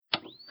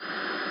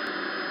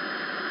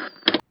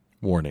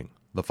Warning: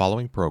 the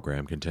following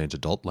program contains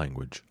adult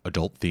language,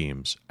 adult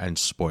themes, and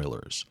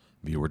spoilers.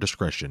 Viewer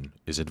discretion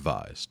is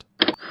advised.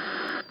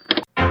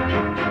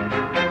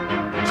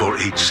 For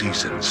 8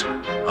 seasons,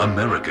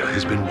 America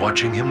has been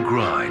watching him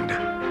grind.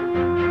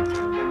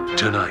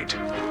 Tonight,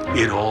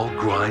 it all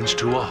grinds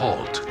to a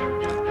halt.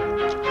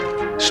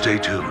 Stay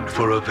tuned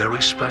for a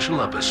very special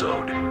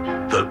episode,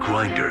 The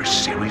Grinder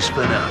Series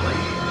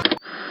Finale.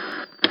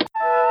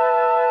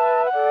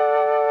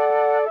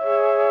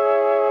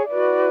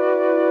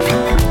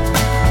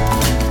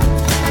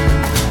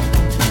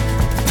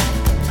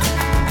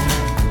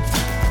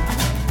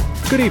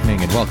 Good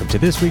evening and welcome to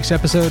this week's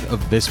episode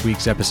of This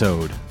Week's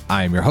Episode.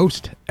 I am your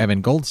host,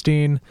 Evan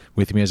Goldstein.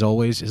 With me as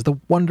always is the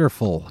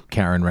wonderful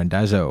Karen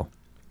Rendazzo.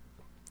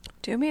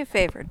 Do me a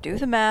favor, do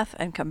the math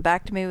and come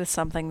back to me with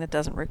something that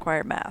doesn't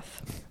require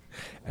math.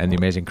 And the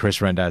amazing Chris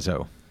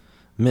Rendazzo.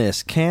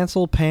 Miss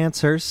Cancel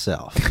Pants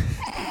herself.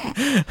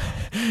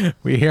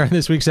 We here on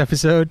this week's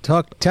episode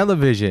talk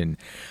television.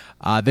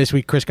 This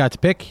week, Chris got to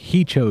pick.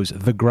 He chose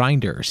The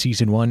Grinder,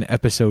 Season 1,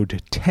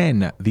 Episode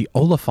 10, The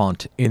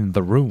Oliphant in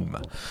the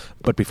Room.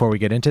 But before we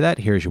get into that,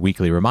 here's your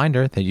weekly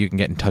reminder that you can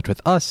get in touch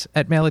with us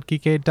at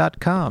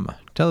mail@geekade.com.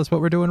 Tell us what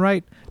we're doing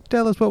right.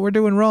 Tell us what we're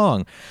doing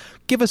wrong.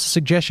 Give us a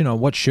suggestion on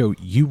what show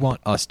you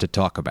want us to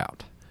talk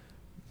about.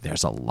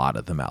 There's a lot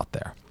of them out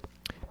there.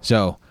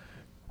 So,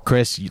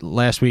 Chris,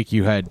 last week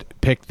you had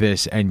picked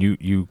this, and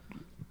you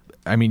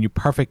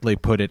perfectly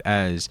put it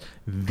as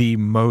the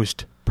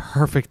most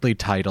perfectly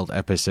titled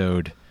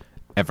episode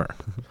ever.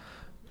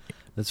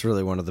 It's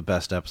really one of the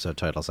best episode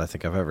titles I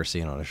think I've ever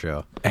seen on a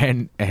show.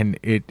 And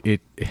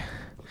it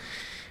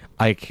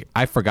like,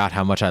 I forgot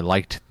how much I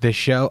liked this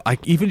show.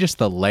 Like, even just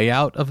the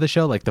layout of the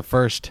show, like the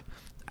first,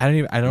 I don't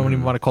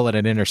even want to call it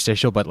an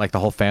interstitial, but like the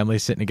whole family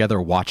sitting together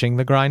watching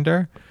The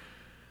Grinder.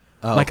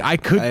 Oh, like I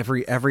could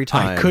every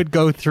time I could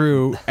go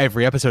through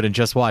every episode and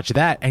just watch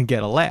that and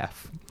get a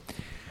laugh.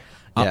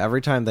 Yeah,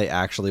 every time they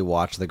actually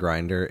watch The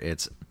Grinder,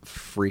 it's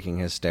freaking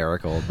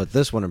hysterical. But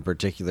this one in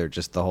particular,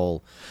 just the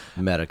whole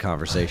meta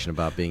conversation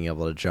about being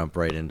able to jump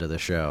right into the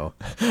show.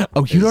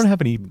 Oh, you don't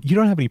have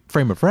any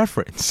frame of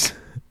reference.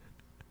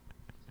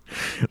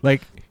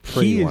 Like,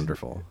 pretty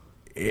wonderful.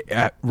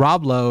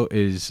 Rob Lowe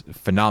is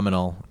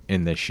phenomenal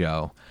in this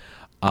show.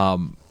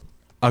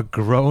 A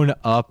grown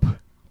up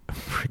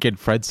freaking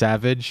Fred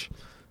Savage,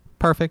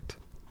 perfect.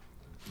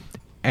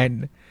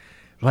 And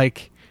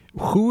like,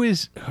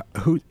 who's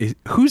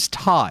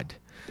Todd?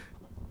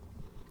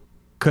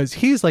 Because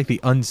he's like the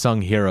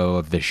unsung hero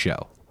of this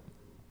show.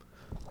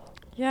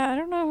 Yeah, I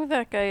don't know who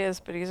that guy is,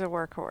 but he's a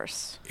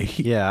workhorse.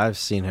 Yeah, I've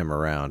seen him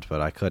around,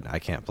 but I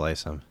can't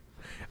place him.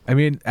 I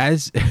mean,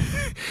 as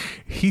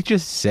he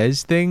just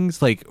says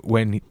things like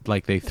when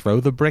they throw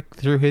the brick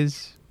through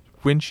his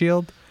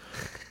windshield,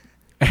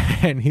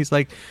 and he's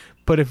like,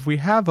 "But if we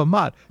have a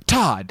mod,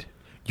 Todd,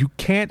 you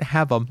can't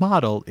have a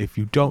model if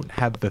you don't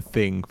have the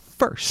thing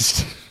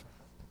first."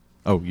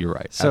 Oh, you're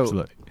right. So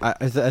absolutely.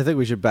 I think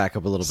we should back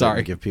up a little bit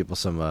and give people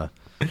some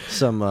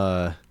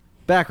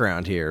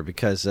background here,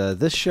 because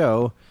this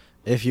show,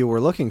 if you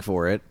were looking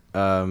for it,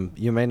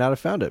 you may not have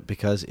found it,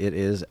 because it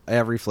is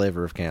every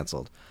flavor of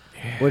canceled,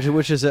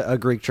 which is a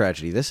Greek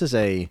tragedy. This is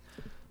a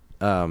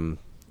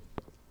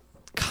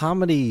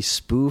comedy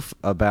spoof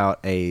about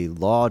a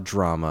law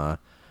drama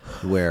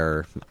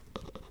where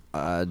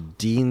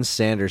Dean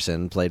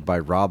Sanderson, played by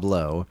Rob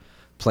Lowe,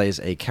 plays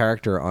a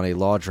character on a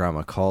law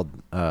drama called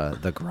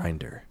The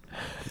Grinder.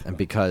 And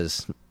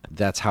because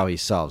that's how he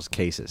solves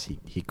cases,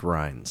 he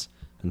grinds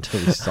until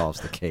he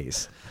solves the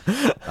case.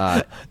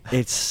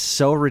 It's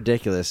so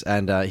ridiculous,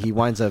 and he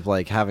winds up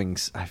like having,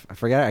 I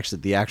forget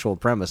actually the actual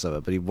premise of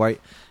it, but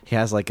he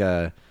has like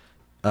a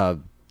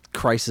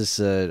crisis,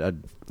 not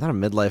a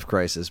midlife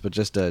crisis, but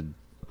just a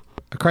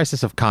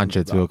crisis of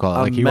conscience, we'll call it.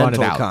 Like, he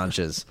mental wanted out.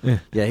 Conscience.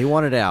 Yeah, he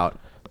wanted out,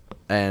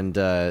 and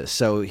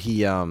so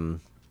he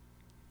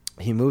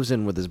moves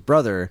in with his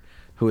brother,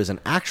 who is an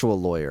actual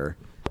lawyer,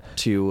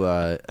 to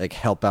like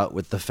help out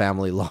with the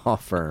family law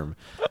firm,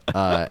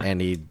 and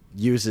he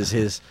uses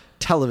his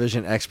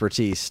television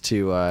expertise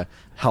to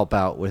help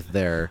out with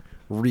their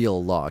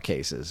real law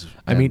cases.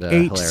 I mean,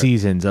 8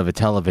 seasons of a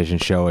television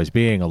show as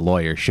being a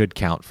lawyer should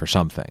count for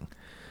something.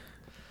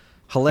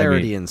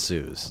 Hilarity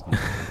ensues,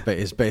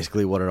 is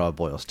basically what it all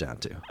boils down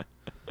to.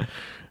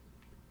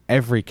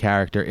 Every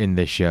character in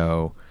this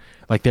show,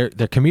 like their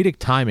comedic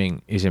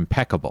timing is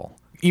impeccable.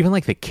 Even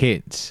like the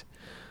kids,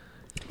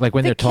 like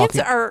when they're talking,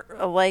 kids are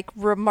like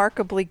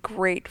remarkably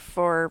great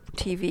for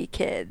TV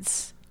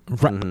kids.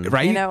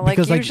 Right? You know, like,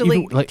 because,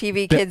 usually even,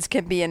 TV kids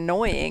can be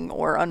annoying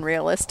or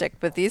unrealistic,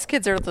 but these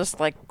kids are just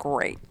like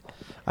great.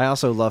 I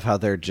also love how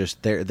they're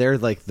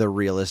like the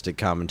realistic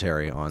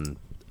commentary on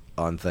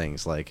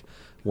things, like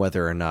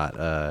whether or not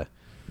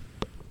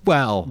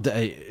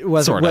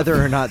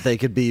whether or not they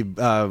could be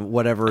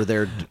whatever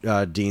their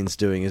dean's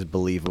doing is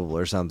believable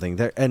or something.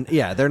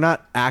 They're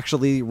not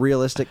actually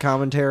realistic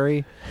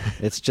commentary.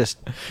 It's just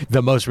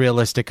the most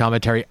realistic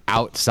commentary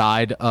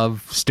outside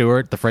of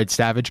Stuart, the Fred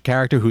Savage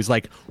character, who's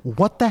like,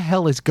 "What the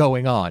hell is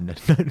going on?"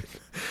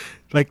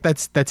 Like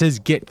that's his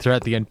get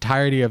throughout the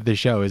entirety of the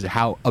show is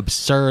how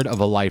absurd of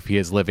a life he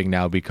is living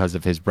now because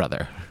of his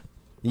brother.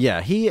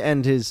 Yeah, he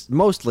and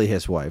mostly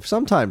his wife.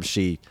 Sometimes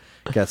she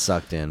gets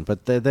sucked in,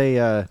 but they're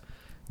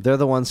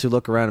the ones who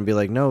look around and be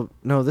like, no,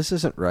 this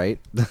isn't right.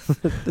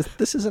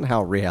 this isn't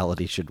how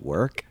reality should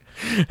work.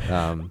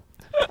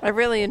 I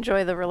really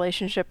enjoy the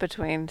relationship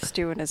between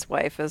Stu and his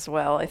wife as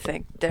well. I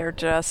think they're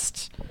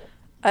just,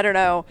 I don't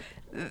know.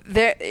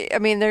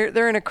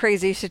 They're in a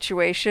crazy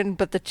situation,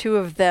 but the two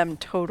of them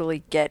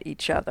totally get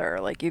each other.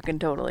 Like, you can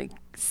totally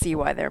see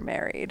why they're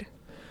married.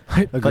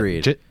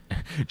 Agreed.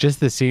 Just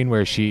the scene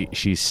where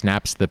she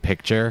snaps the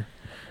picture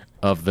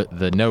of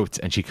the notes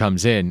and she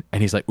comes in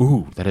and he's like,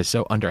 ooh, that is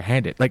so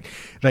underhanded.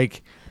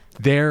 Like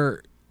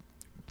their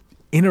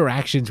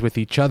interactions with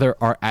each other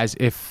are as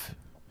if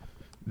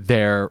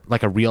they're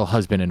like a real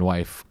husband and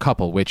wife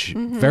couple, which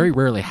very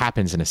rarely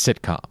happens in a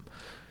sitcom.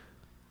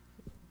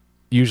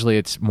 Usually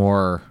it's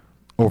more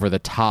over the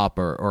top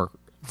or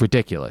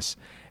ridiculous.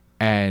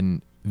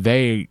 And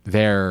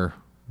their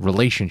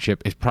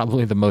relationship is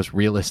probably the most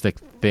realistic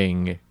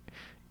thing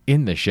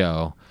in the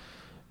show.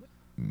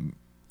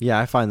 Yeah,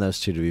 I find those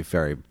two to be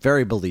very,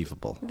 very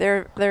believable.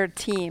 They're a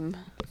team.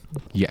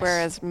 Yes.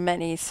 Whereas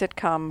many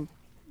sitcom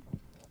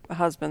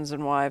husbands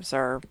and wives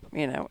are,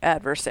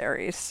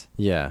 adversaries.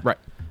 Yeah. Right.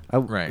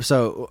 Right.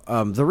 So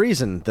the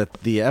reason that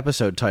the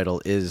episode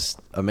title is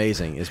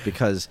amazing is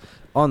because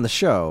on the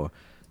show,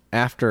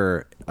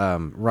 after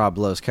Rob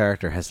Lowe's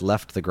character has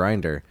left the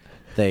Grinder,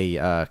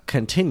 they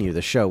continue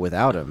the show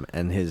without him,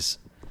 and his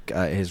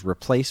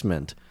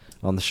replacement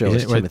on the show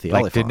is Timothy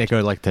Olyphant. Didn't it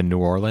go to New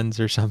Orleans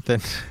or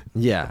something?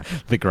 Yeah.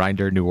 The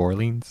Grinder, New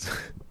Orleans.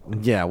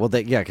 Yeah, well,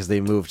 because they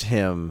moved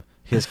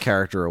his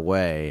character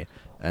away,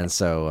 and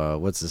so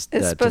what's his?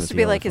 It's supposed Timothy to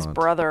be like his Olyphant.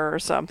 brother or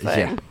something.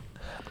 Yeah.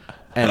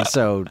 And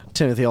so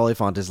Timothy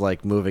Olyphant is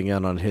like moving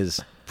in on his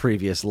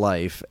previous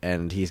life,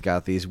 and he's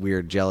got these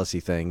weird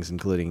jealousy things,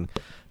 including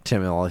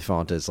Tim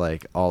Olyphant is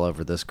like all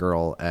over this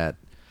girl at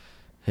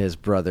his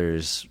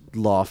brother's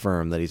law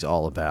firm that he's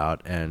all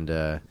about,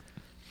 and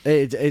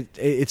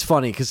it's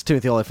funny because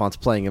Timothy Olyphant's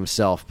playing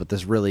himself, but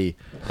this really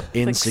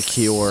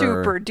insecure, like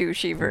super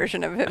douchey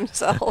version of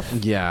himself.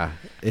 Yeah,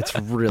 it's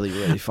really,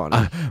 really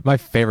funny. My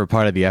favorite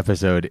part of the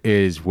episode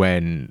is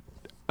when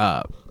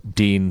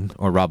Dean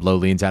or Rob Lowe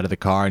leans out of the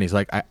car and he's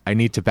like, I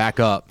need to back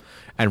up,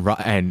 and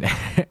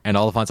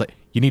Oliphant's like,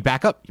 you need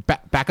backup?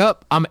 Back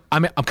up? I'm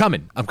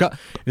coming.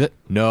 He's like,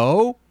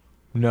 no,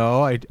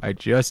 I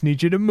just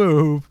need you to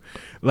move.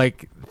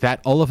 Like,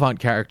 that Oliphant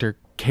character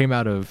came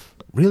out of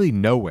really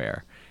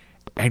nowhere,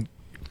 and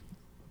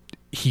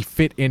he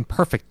fit in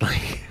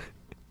perfectly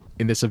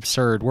in this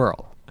absurd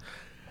world.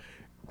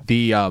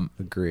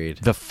 Agreed.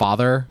 The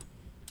father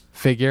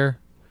figure,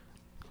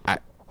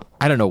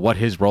 I don't know what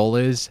his role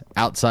is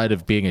outside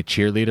of being a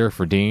cheerleader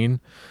for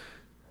Dean.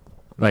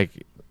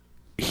 Like,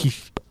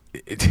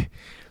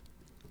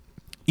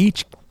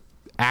 each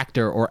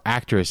actor or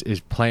actress is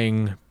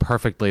playing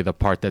perfectly the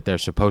part that they're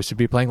supposed to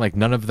be playing. Like,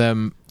 none of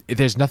them,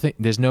 there's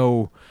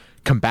no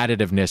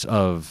combativeness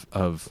of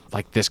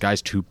like, this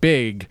guy's too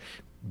big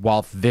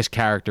while this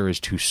character is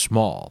too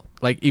small.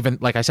 Like, even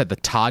like I said, the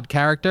Todd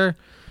character,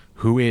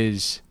 who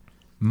is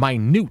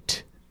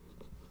minute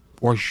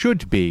or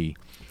should be,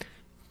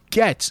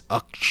 gets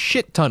a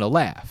shit ton of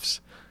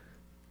laughs.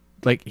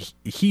 Like,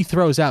 he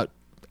throws out,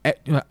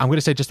 I'm going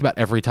to say just about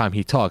every time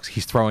he talks,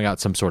 he's throwing out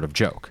some sort of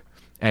joke,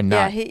 and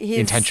not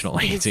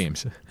intentionally, it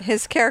seems.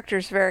 His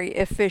character's very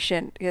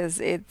efficient because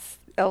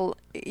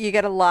you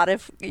get a lot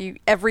of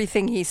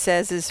everything he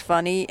says is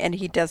funny, and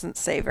he doesn't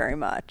say very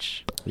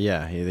much.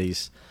 Yeah,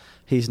 he's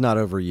not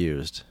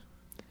overused.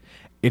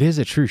 It is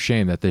a true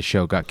shame that this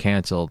show got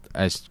canceled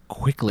as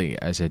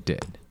quickly as it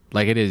did.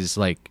 Like, it is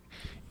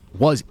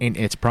was in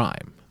its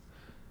prime.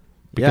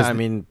 Yeah, I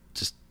mean,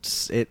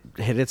 it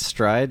hit its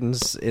stride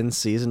in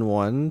season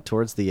 1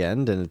 towards the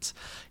end, and it's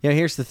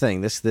here's the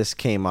thing. This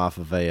came off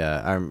of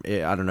I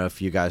don't know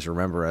if you guys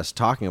remember us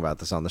talking about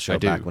this on the show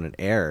back when it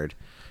aired,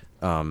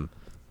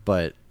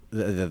 but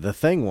the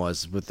thing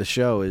was with the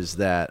show is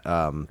that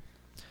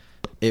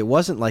it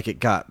wasn't like it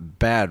got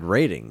bad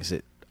ratings.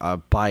 It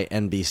by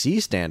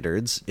NBC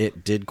standards,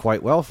 it did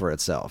quite well for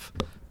itself,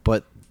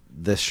 but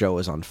this show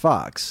is on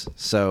Fox,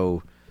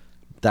 so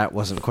that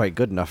wasn't quite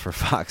good enough for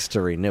Fox to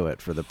renew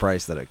it for the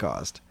price that it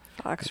cost.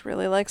 Fox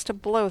really likes to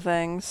blow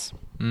things.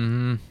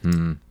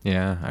 Mm-hmm.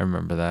 Yeah, I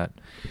remember that.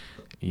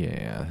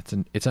 Yeah,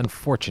 it's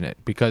unfortunate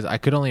because I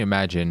could only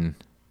imagine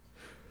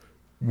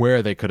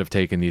where they could have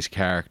taken these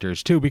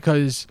characters too,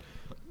 because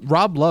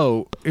Rob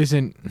Lowe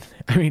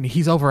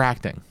he's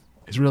overacting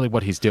is really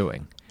what he's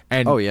doing.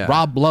 And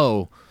Rob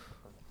Lowe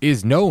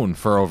is known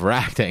for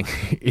overacting,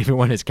 even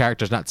when his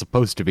character's not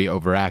supposed to be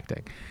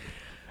overacting.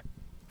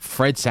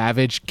 Fred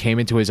Savage came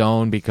into his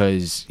own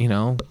because,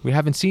 we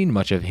haven't seen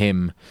much of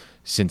him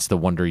since the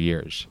Wonder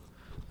Years.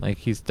 Like,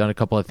 he's done a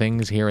couple of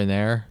things here and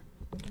there.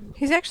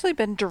 He's actually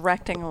been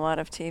directing a lot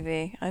of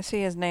TV. I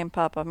see his name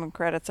pop up in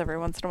credits every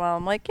once in a while.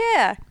 I'm like,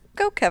 yeah,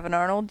 go Kevin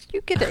Arnold.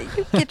 You get it.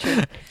 You get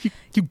your you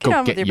get go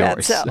on get with your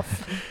yours. bad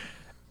self.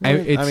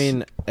 It's, I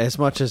mean, as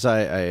much as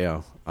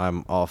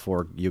I'm all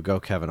for You Go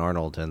Kevin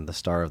Arnold and the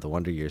star of the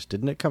Wonder Years,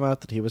 didn't it come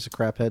out that he was a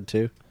craphead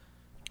too?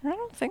 I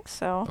don't think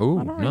so. Ooh,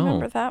 I don't no.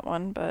 remember that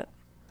one, but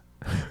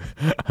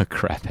a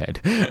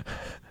craphead.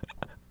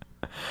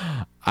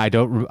 I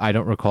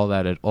don't recall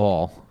that at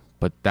all.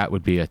 But that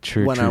would be a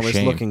true When I was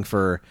shame. looking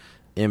for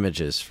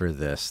images for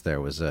this,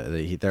 there was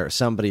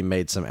somebody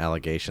made some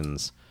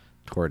allegations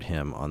toward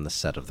him on the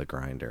set of The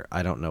Grinder.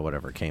 I don't know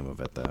whatever came of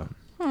it though.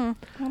 I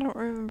don't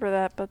remember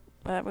that, but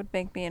that would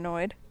make me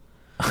annoyed.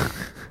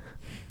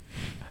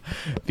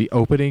 The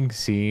opening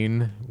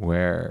scene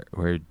where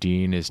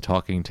Dean is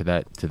talking to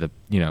the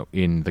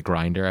in the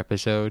Grinder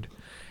episode,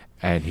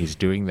 and he's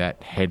doing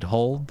that head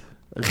hold.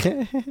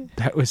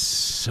 That was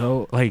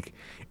so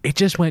it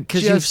just went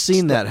Because you've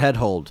seen that head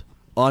hold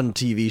on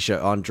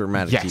on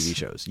dramatic Yes. TV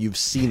shows. You've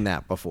seen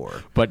that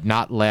before. but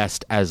not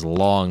last as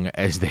long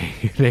as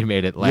they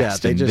made it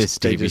last they in this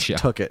they TV just show.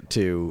 took it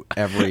to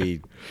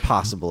every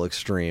possible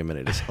extreme, and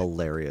it is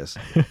hilarious.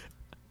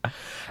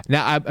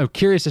 Now I'm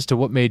curious as to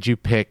what made you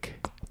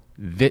pick.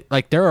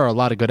 There are a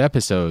lot of good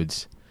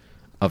episodes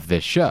of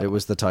this show. It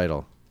was the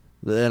title.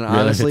 And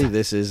honestly,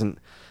 this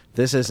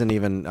isn't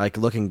even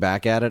looking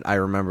back at it. I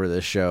remember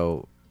this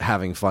show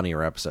having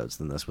funnier episodes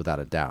than this, without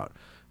a doubt.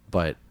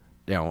 But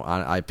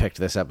I picked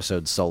this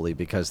episode solely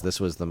because this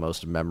was the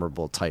most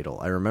memorable title.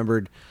 I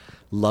remembered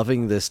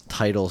loving this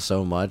title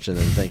so much, and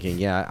then thinking,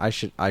 yeah, I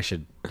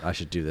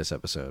should do this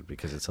episode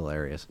because it's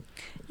hilarious.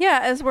 Yeah,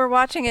 as we're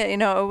watching it,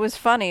 it was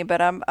funny,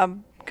 but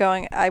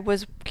I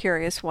was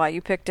curious why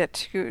you picked it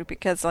too,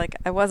 because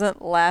I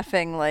wasn't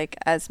laughing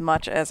as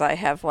much as I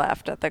have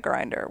laughed at The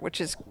Grinder,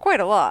 which is quite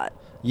a lot.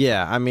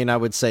 Yeah, I mean, I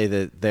would say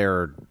that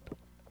the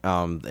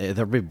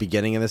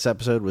beginning of this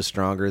episode was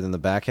stronger than the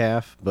back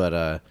half,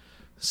 but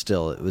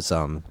still, it was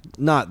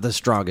not the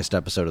strongest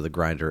episode of The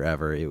Grinder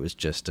ever. It was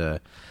just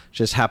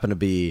happened to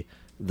be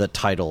the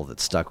title that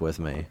stuck with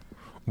me.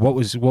 What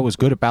was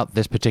good about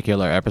this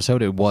particular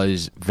episode? It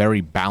was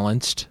very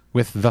balanced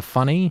with the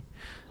funny.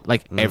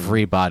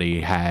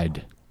 Everybody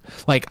had,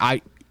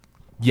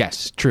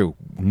 yes, true.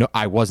 No,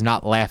 I was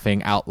not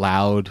laughing out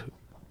loud,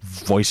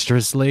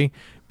 boisterously,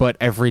 but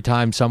every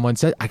time someone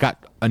said, I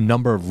got a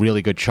number of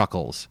really good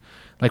chuckles.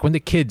 Like when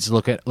the kid's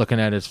looking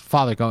at his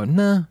father, going,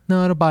 "No,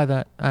 I don't buy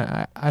that.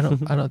 I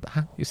don't.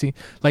 You see,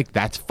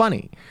 that's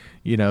funny.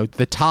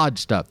 The Todd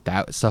stuff.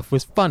 That stuff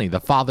was funny. The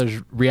father's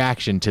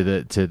reaction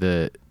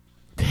to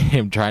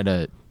him trying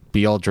to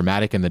be all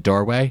dramatic in the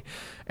doorway,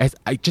 as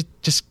I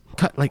just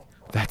cut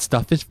that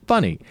stuff is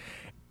funny,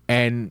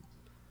 and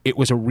it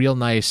was a real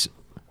nice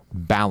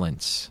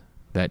balance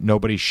that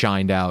nobody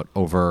shined out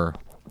over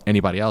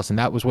anybody else, and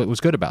that was what was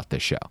good about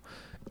this show.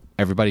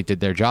 Everybody did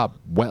their job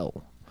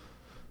well.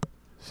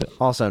 So.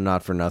 Also,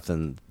 not for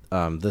nothing,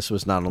 this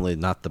was not only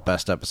not the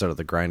best episode of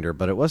The Grinder,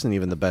 but it wasn't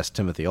even the best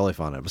Timothy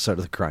Olyphant episode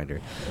of The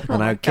Grinder.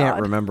 And I can't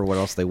remember what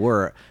else they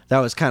were. That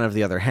was kind of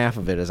the other half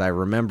of it, as I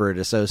remembered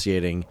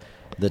associating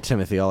the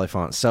Timothy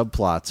Olyphant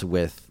subplots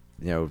with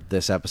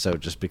this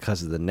episode just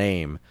because of the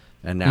name.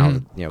 And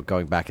now,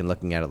 going back and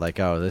looking at it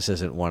this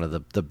isn't one of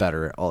the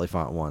better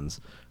Olyphant ones,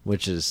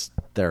 which is,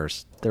 there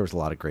was a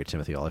lot of great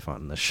Timothy Olyphant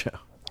in this show.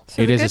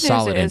 So it the is a good news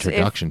solid is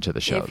introduction to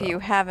the show. If you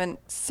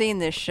haven't seen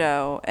this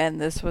show and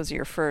this was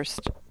your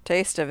first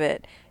taste of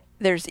it,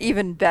 there's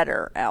even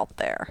better out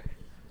there.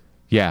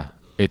 Yeah,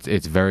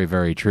 it's very,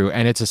 very true,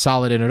 and it's a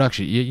solid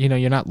introduction.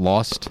 You're not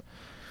lost.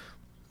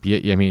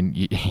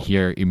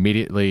 You're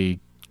immediately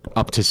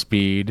up to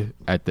speed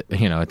at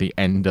the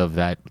end of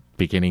that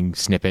beginning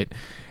snippet.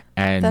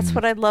 And that's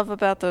what I love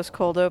about those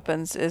cold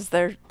opens, is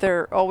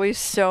they're always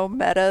so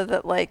meta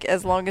that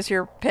as long as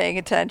you're paying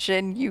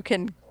attention, you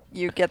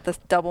get the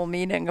double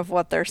meaning of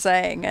what they're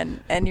saying,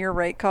 and you're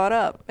right caught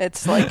up.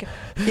 It's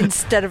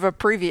instead of a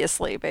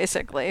previously,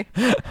 basically.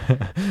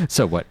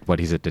 So what?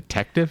 He's a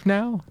detective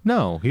now?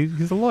 No,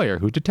 he's a lawyer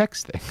who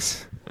detects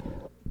things.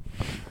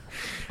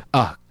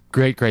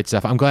 Great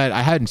stuff. I'm glad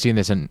I hadn't seen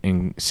this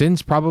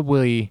since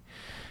probably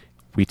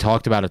we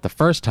talked about it the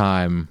first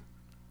time.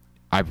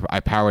 I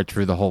powered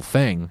through the whole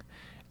thing,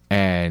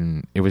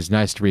 and it was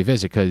nice to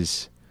revisit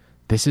because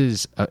this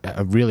is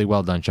a really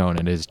well done show, and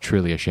it is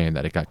truly a shame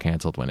that it got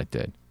canceled when it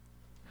did.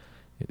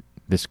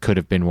 This could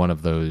have been one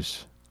of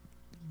those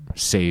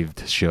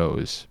saved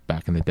shows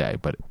back in the day,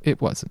 but it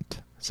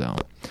wasn't. So,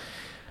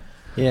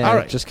 yeah, all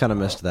right. Just kind of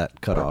missed that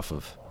cutoff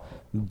of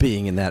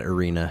being in that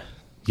arena.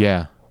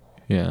 Yeah.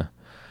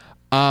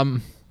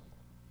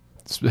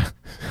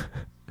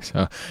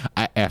 So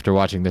after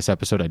watching this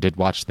episode, I did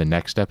watch the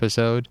next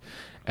episode,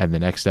 and the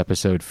next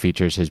episode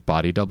features his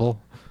body double,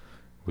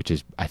 which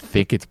is, I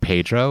think it's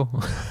Pedro.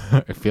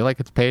 I feel like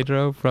it's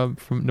Pedro from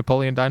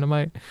Napoleon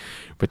Dynamite.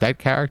 But that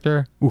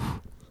character,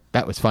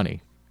 that was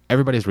funny.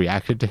 Everybody's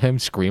reacted to him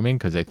screaming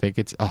because they think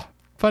it's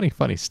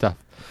funny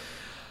stuff.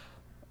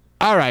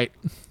 All right.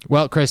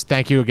 Well, Chris,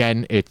 thank you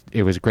again.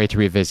 It was great to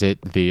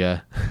revisit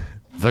the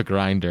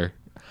Grinder.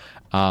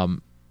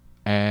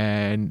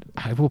 And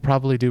I will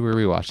probably do a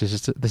rewatch.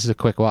 This is a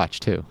quick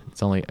watch too.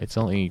 It's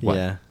only what?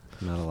 Yeah.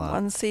 Not a lot.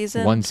 One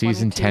season. One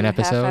season, 10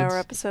 episodes? Half-hour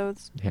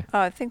episodes. Yeah. Oh,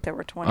 I think there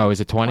were 20. Oh, is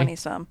it 20?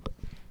 20-some.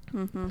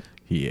 Mm-hmm.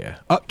 Yeah.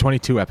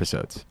 22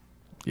 episodes.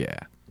 Yeah.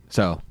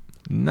 So,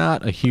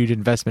 not a huge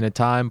investment in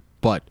time,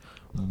 but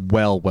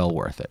well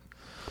worth it.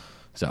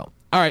 So,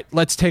 all right,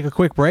 let's take a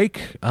quick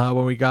break.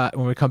 When we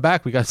come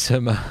back, we got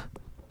some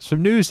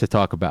news to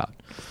talk about.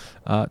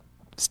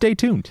 Stay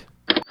tuned.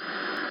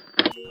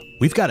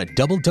 We've got a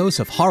double dose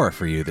of horror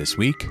for you this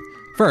week.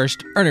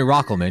 First, Ernie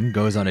Rockelman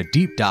goes on a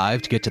deep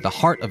dive to get to the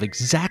heart of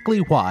exactly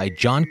why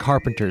John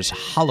Carpenter's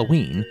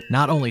Halloween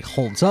not only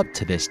holds up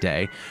to this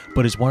day,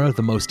 but is one of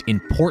the most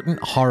important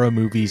horror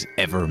movies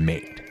ever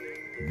made.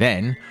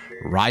 Then,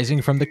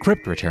 Rising from the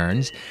Crypt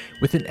returns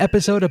with an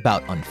episode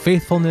about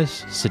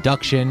unfaithfulness,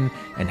 seduction,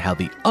 and how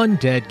the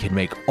undead can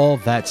make all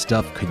that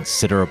stuff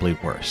considerably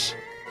worse,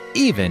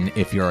 even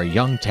if you're a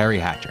young Terry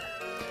Hatcher.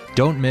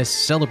 Don't miss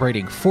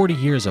celebrating 40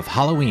 years of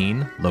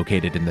Halloween,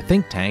 located in the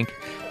Think Tank,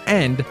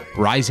 and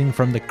Rising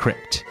from the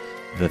Crypt,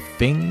 the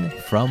thing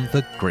from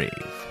the grave.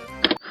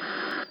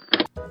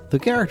 The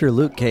character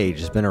Luke Cage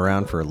has been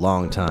around for a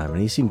long time, and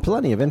he's seen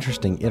plenty of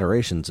interesting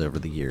iterations over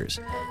the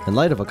years. In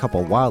light of a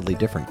couple wildly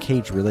different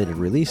Cage-related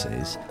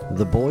releases,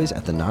 the boys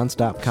at the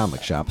Nonstop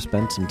Comic Shop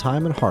spent some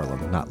time in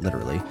Harlem, not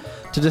literally,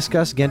 to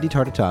discuss Genndy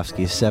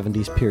Tartakovsky's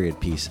 70s period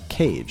piece,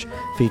 Cage,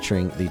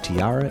 featuring the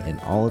tiara in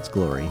all its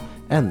glory,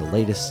 and the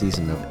latest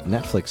season of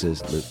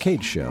Netflix's Luke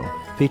Cage show,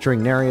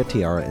 featuring nary a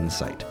tiara in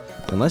sight,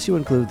 unless you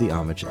include the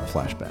homage and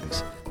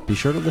flashbacks. Be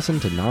sure to listen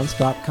to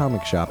Nonstop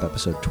Comic Shop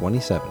episode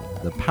 27,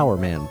 The Power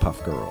Man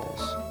Puff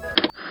Girls.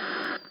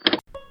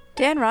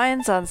 Dan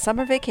Ryan's on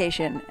summer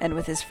vacation, and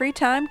with his free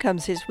time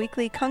comes his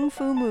weekly Kung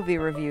Fu movie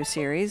review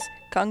series,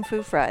 Kung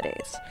Fu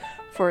Fridays.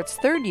 For its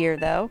third year,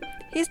 though,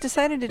 he's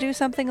decided to do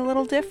something a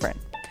little different.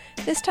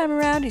 This time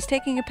around, he's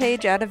taking a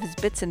page out of his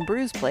Bits and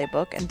Brews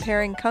playbook and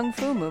pairing Kung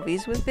Fu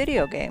movies with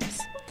video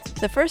games.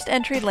 The first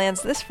entry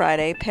lands this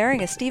Friday,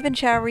 pairing a Stephen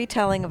Chow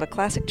retelling of a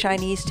classic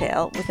Chinese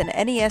tale with an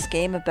NES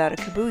game about a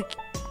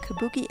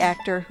kabuki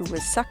actor who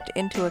was sucked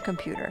into a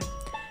computer.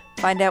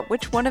 Find out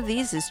which one of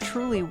these is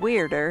truly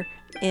weirder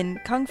in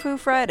Kung Fu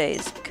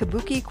Fridays,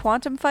 Kabuki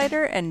Quantum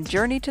Fighter and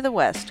Journey to the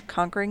West,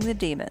 Conquering the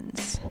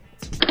Demons.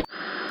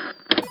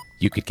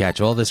 You could catch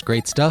all this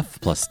great stuff,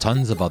 plus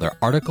tons of other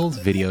articles,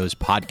 videos,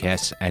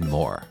 podcasts, and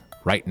more,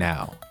 right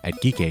now at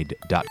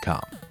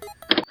geekade.com.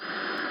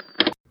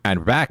 And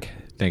we're back.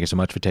 Thank you so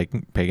much for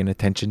paying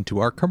attention to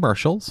our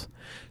commercials.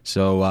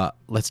 So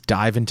let's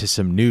dive into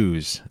some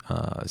news.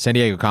 San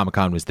Diego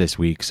Comic-Con was this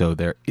week, so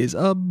there is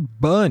a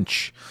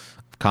bunch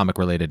of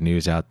comic-related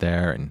news out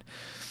there, and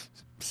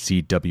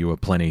CW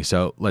aplenty.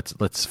 So let's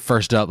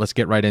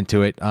get right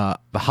into it. The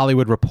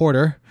Hollywood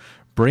Reporter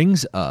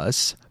brings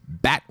us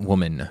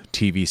Batwoman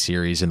TV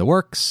series in the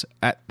works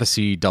at the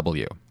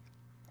CW.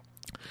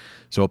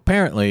 So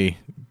apparently,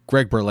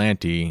 Greg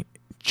Berlanti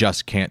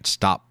just can't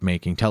stop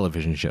making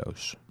television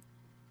shows.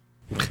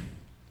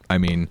 I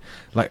mean,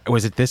 like,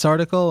 was it this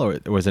article or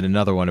was it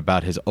another one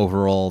about his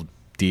overall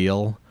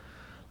deal?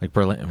 Like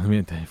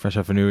fresh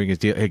off renewing his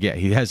deal. Yeah,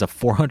 he has a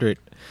 400.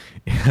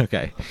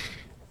 Okay,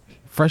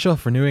 fresh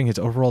off renewing his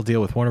overall deal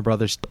with Warner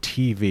Brothers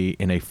TV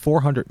in a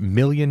 $400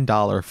 million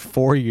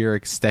 4-year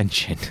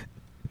extension.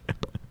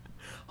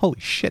 Holy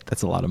shit,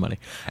 that's a lot of money.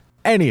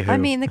 Anywho, I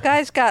mean, the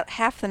guy's got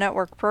half the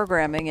network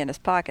programming in his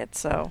pocket,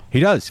 so he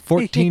does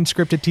 14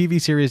 scripted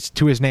TV series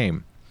to his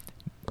name.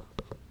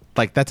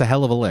 Like, that's a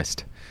hell of a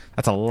list.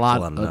 That's a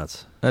lot of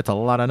nuts. That's a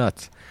lot of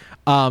nuts.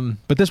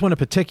 But this one in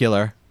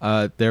particular,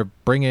 they're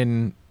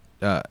bringing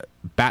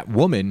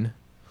Batwoman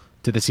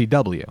to the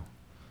CW.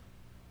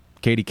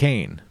 Katie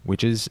Kane,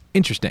 which is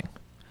interesting.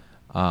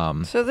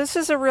 So this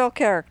is a real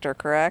character,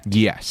 correct?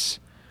 Yes.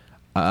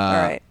 All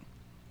right.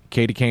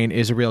 Katie Kane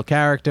is a real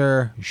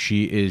character.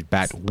 She is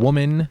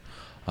Batwoman.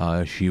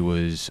 She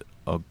was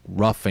a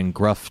rough and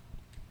gruff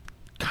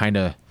kind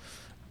of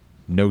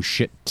no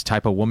shit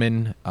type of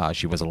woman.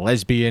 She was a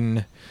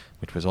lesbian,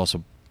 which was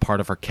also part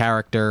of her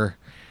character.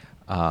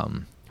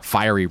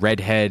 Fiery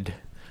redhead,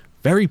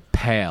 very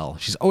pale.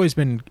 She's always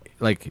been,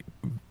 like,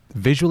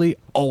 visually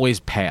always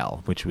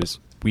pale, which was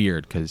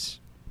weird because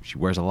she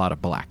wears a lot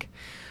of black.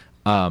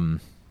 But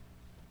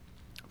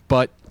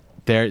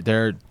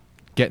they're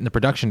getting the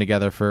production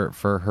together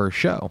for her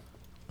show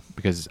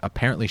because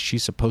apparently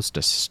she's supposed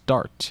to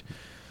start.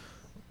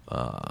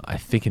 I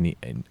think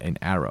in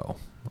Arrow.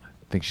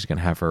 I think she's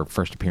gonna have her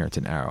first appearance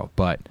in Arrow,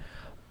 but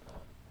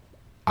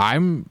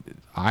I'm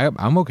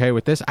okay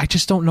with this. I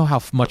just don't know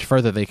how much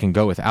further they can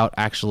go without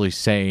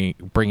actually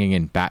bringing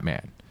in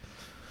Batman.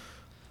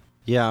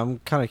 Yeah, I'm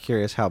kind of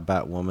curious how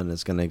Batwoman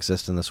is going to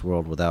exist in this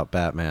world without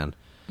Batman.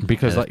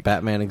 Because if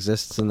Batman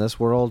exists in this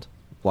world,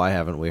 why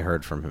haven't we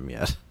heard from him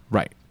yet?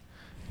 Right,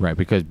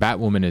 because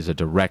Batwoman is a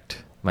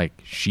direct,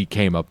 like, she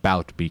came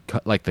about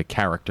because, like, the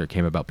character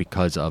came about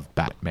because of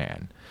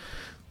Batman,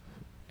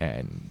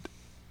 and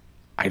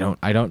I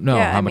don't know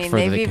how much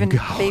further they can go.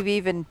 They've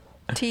even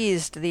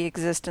teased the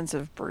existence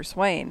of Bruce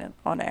Wayne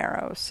on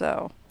Arrow,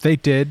 so they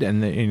did,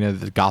 and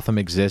the Gotham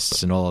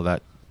exists and all of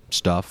that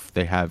stuff.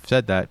 They have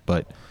said that,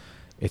 but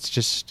it's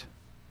just,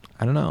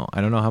 I don't know.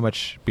 I don't know how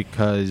much,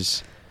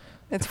 because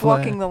It's if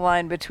walking the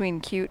line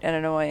between cute and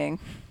annoying.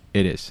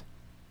 it is.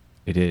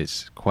 It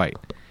is quite.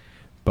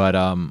 But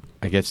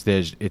I guess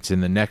it's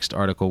in the next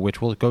article,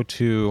 which we'll go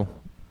to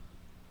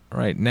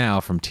right now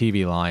from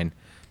TV Line,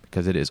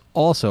 because it is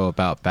also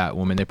about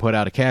Batwoman. They put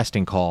out a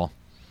casting call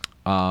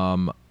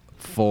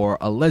for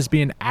a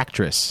lesbian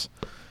actress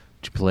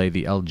to play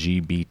the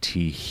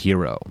LGBT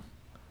hero.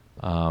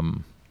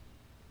 So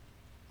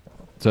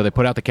they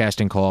put out the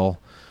casting call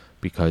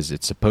because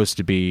it's supposed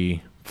to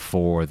be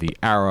for the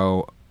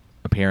Arrow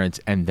appearance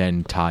and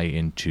then tie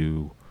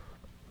into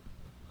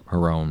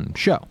her own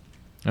show,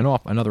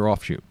 another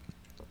offshoot.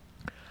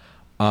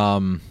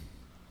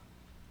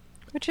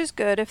 Which is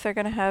good. If they're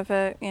going to have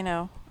a,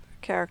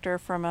 character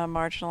from a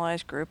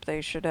marginalized group,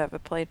 they should have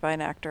it played by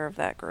an actor of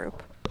that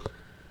group.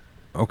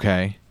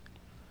 Okay.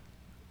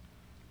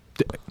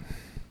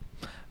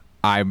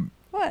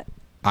 What?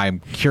 I'm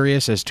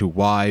curious as to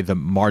why the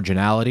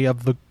marginality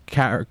of the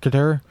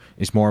character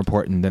is more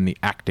important than the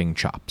acting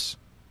chops.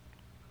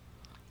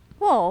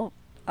 Well,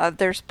 I'm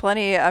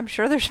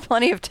sure there's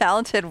plenty of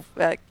talented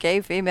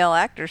gay female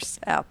actors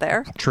out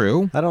there.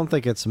 True. I don't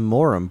think it's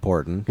more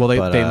important. Well, they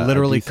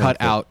literally I do think cut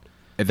out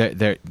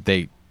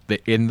they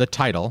in the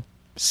title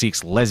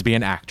seeks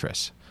lesbian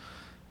actress.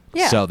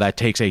 Yeah. So that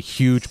takes a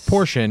huge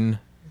portion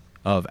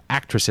of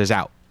actresses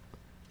out.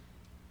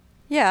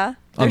 Yeah.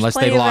 There's Unless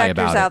plenty they lie of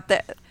actors about it. out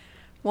there.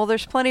 Well,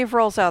 there's plenty of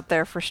roles out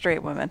there for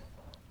straight women.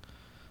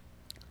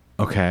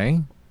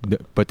 Okay.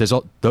 But there's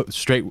a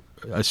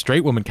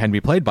straight woman can be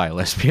played by a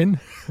lesbian.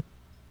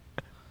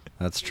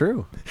 That's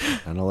true.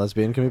 And a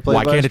lesbian can be played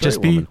Why by can't a it just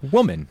straight be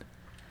woman?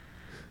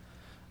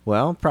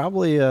 Well,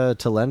 probably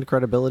to lend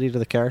credibility to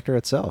the character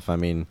itself. I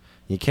mean,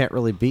 you can't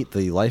really beat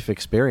the life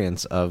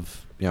experience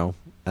of,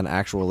 an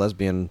actual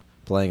lesbian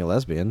playing a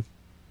lesbian.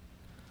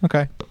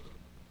 Okay.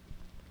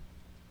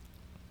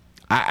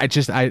 I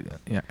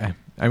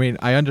mean,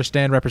 I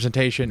understand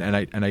representation, and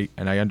I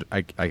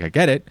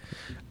get it.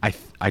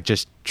 I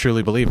just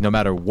truly believe, no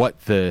matter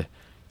what the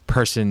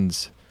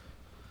person's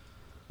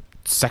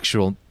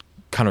sexual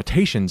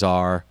connotations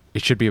are,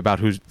 it should be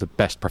about who's the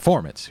best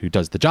performance, who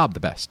does the job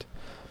the best.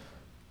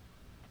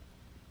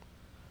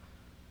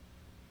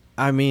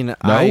 I mean, No?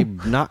 I'm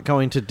not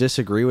going to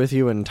disagree with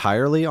you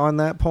entirely on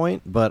that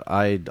point, but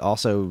I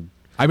also...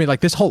 I mean,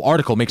 like, this whole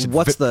article makes it...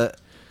 What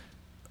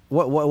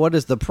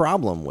is the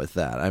problem with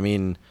that? I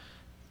mean,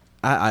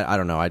 I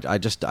don't know. I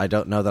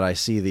don't know that I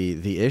see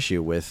the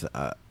issue with.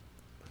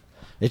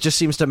 It just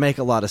seems to make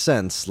a lot of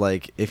sense.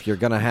 Like, if you're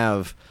gonna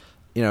have,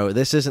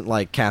 this isn't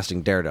like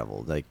casting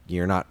Daredevil. Like,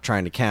 you're not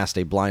trying to cast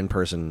a blind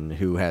person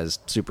who has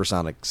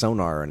supersonic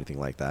sonar or anything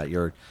like that.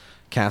 You're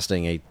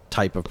casting a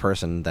type of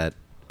person that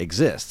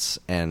exists,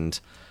 and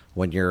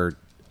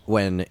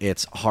when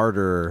it's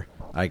harder,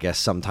 I guess,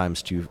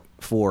 sometimes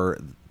for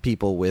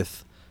people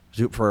with.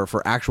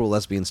 For actual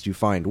lesbians to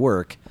find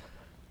work,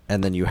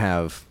 and then you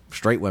have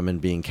straight women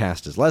being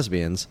cast as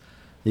lesbians,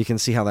 you can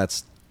see how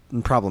that's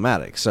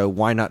problematic. So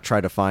why not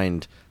try to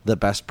find the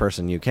best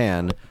person you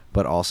can,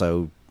 but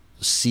also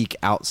seek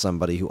out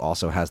somebody who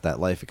also has that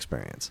life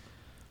experience?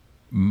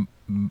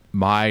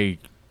 My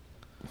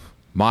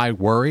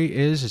worry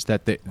is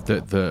that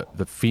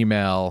the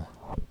female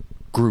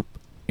group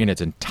in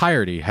its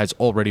entirety has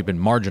already been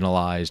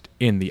marginalized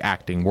in the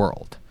acting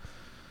world.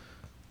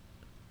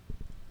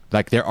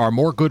 Like, there are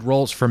more good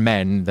roles for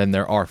men than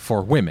there are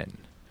for women.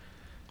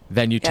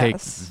 Then you take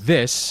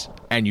this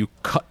and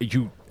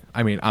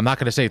I mean, I'm not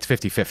going to say it's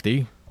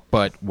 50-50,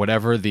 but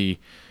whatever the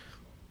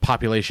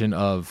population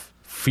of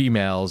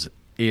females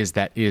is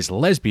that is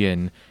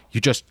lesbian,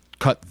 you just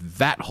cut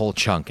that whole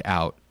chunk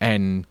out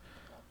and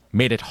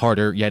made it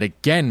harder yet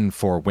again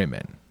for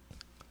women.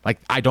 Like,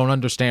 I don't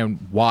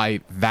understand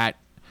why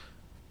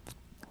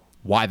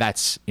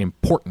that's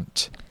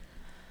important.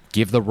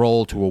 Give the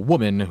role to a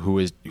woman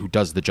who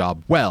does the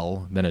job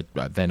well, then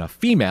a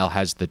female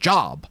has the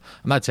job.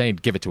 I'm not saying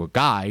give it to a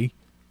guy.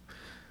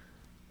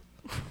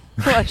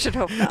 Well, I should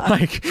hope not.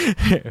 Like,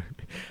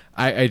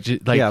 I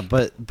just like, yeah,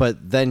 but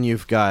then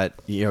you've got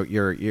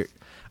you're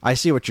I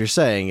see what you're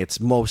saying. It's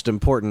most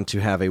important to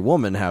have a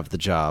woman have the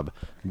job,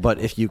 but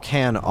if you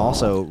can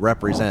also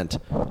represent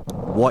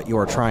what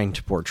you're trying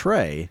to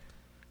portray,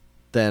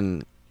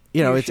 then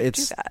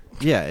it's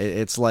yeah,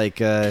 it's like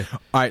all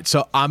right.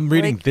 So I'm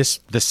reading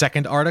the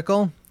second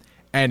article,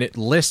 and it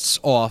lists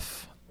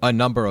off a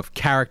number of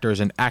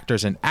characters and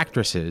actors and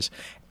actresses,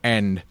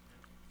 and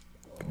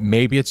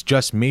maybe it's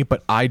just me,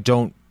 but I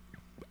don't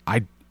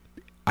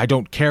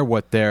care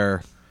what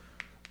their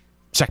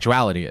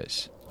sexuality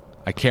is.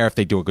 I care if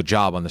they do a good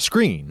job on the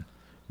screen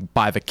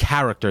by the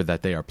character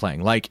that they are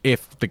playing. Like,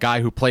 if the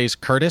guy who plays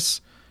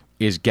Curtis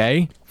is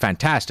gay,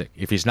 fantastic.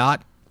 If he's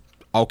not,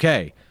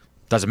 okay.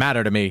 Doesn't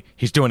matter to me.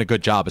 He's doing a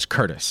good job as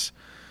Curtis.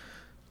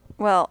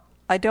 Well,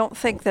 I don't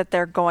think that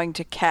they're going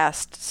to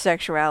cast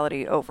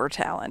sexuality over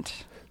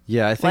talent.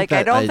 Yeah, I think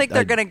I don't think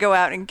they're going to go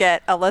out and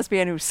get a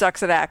lesbian who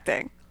sucks at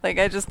acting. Like,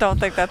 I just don't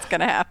think that's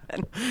going to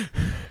happen.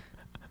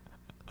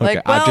 Okay,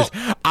 Like,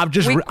 well,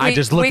 I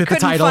just looked at the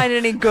title. We couldn't find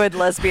any good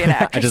lesbian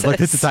actresses. I just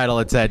looked at the title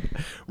and said,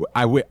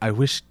 I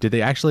wish, did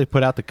they actually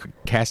put out the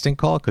casting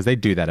call? Because they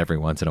do that every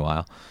once in a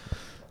while.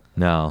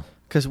 No.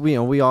 Because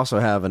we also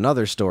have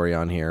another story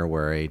on here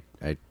where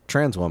a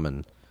trans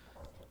woman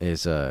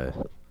is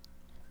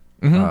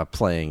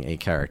playing a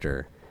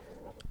character.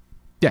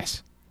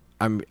 Yes.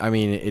 I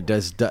mean, it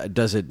does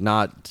it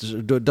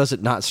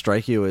not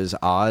strike you as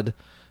odd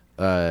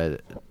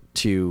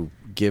to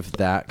give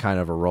that kind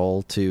of a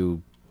role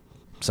to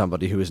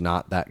somebody who is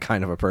not that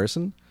kind of a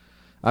person?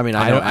 I mean,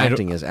 I know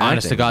acting is acting.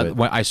 Honest to God,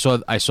 when I saw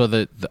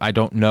the I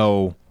don't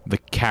know the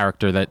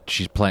character that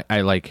she's playing.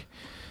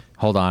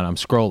 Hold on, I'm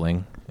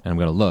scrolling and I'm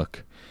gonna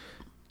look.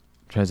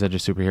 Transgender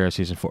Superhero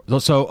Season 4.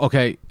 So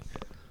okay,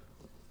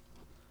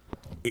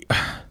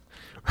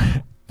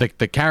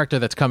 the character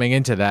that's coming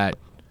into that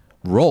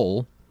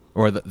role,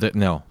 or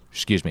the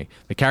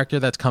character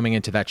that's coming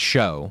into that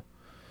show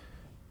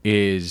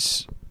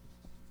is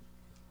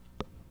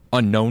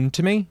unknown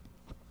to me,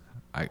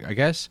 I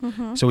guess.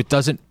 Mm-hmm. So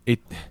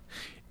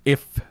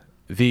if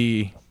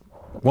the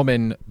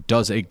woman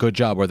does a good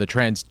job, or the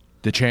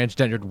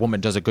transgendered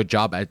woman does a good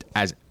job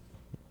as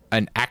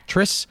an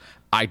actress,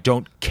 I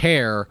don't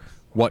care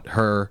what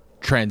her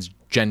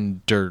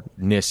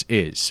transgenderness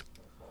is.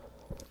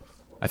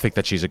 I think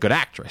that she's a good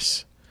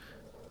actress.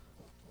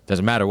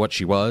 Doesn't matter what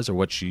she was or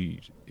what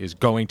she is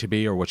going to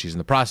be or what she's in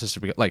the process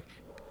of. Like,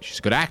 she's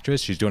a good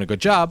actress. She's doing a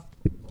good job.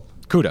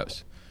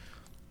 Kudos.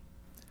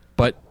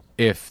 But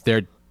if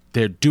they're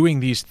doing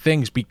these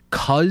things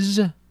because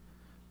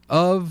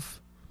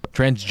of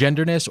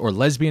transgenderness or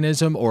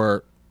lesbianism,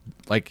 or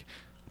like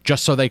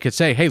just so they could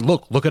say, hey,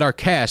 look at our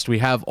cast, we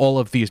have all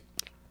of these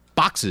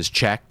boxes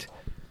checked,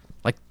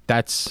 like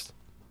that's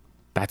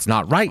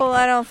not right. Well,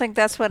 I don't think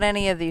that's what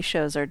any of these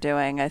shows are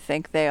doing. I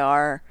think they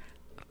are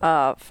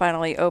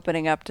finally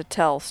opening up to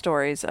tell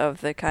stories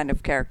of the kind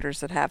of characters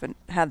that haven't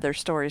had their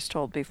stories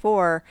told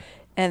before,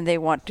 and they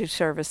want to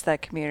service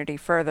that community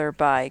further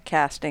by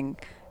casting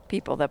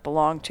people that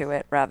belong to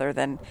it rather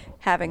than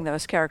having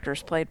those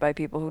characters played by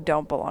people who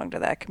don't belong to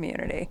that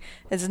community.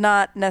 It's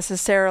not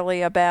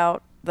necessarily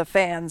about the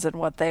fans and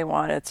what they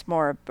want. It's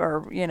more,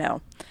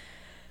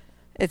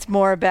 it's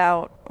more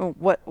about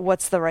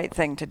what's the right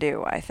thing to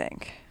do, I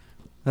think.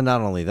 And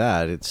not only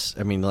that,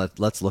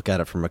 let's look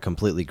at it from a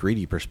completely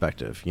greedy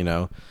perspective.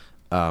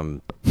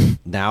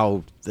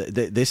 Now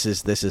this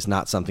is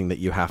not something that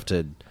you have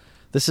to.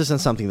 This isn't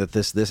something that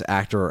this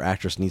actor or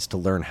actress needs to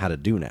learn how to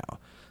do now.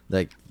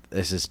 Like,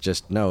 this is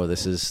just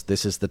This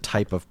is the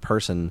type of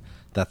person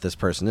that this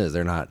person is.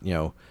 They're not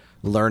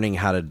learning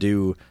how to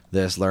do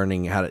this,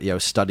 learning how to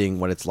studying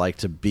what it's like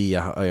to be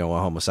a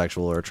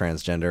homosexual or a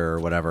transgender or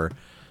whatever.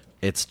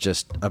 It's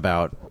just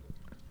about.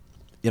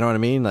 You know what I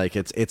mean? Like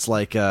it's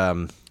like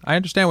I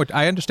understand what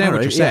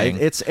you're saying.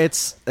 It's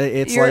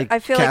like I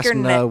feel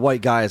casting like a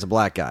white guy as a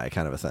black guy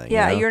kind of a thing.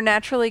 Yeah, you're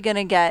naturally going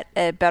to get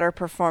a better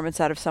performance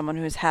out of someone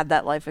who's had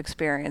that life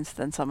experience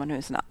than someone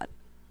who's not.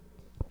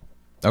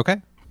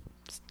 Okay.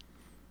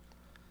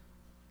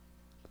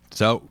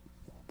 So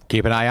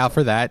keep an eye out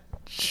for that.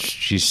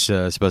 She's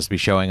supposed to be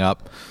showing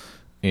up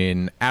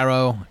in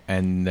Arrow,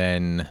 and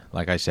then,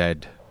 like I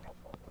said,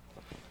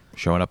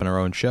 showing up in her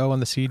own show on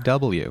the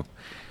CW.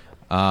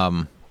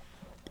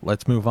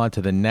 Let's move on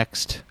to the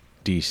next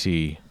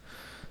DC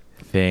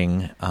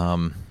thing.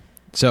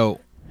 So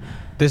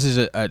this is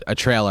a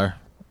trailer.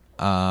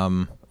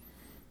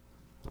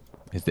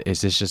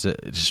 Is this just a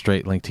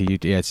straight link to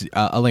YouTube? Yeah, it's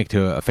a link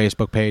to a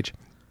Facebook page,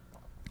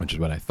 which is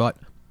what I thought.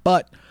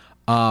 But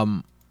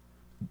I'll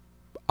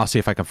see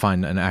if I can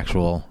find an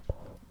actual,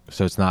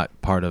 so it's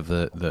not part of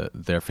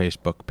their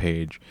Facebook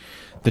page.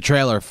 The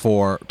trailer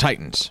for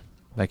Titans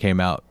that came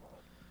out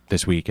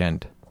this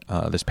weekend.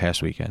 This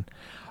past weekend.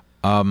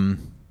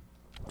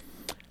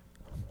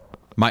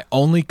 My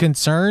only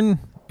concern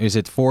is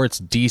it's for its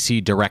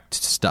DC Direct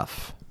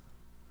stuff,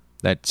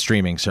 that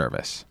streaming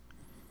service,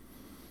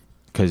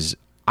 because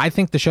I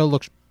think the show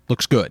looks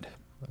good.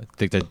 I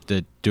think that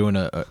they're doing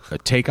a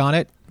take on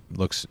it.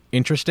 Looks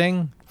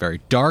interesting,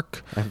 very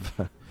dark. I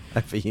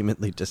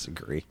vehemently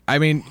disagree. I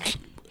mean,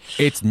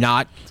 it's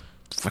not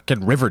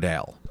fucking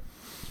Riverdale.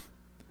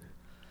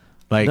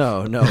 Like,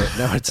 no,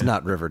 it's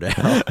not Riverdale.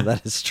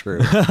 That is true.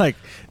 Like,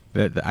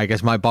 I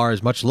guess my bar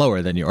is much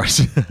lower than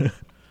yours.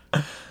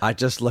 I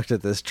just looked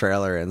at this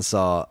trailer and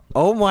saw,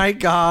 oh my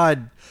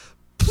God,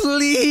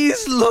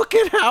 please look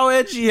at how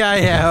edgy I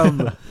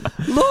am.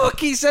 Look,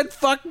 he said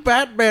fuck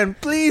Batman.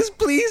 Please,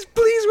 please,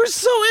 please. We're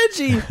so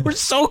edgy. We're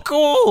so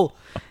cool.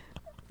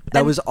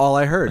 That was all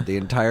I heard the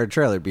entire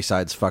trailer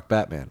besides fuck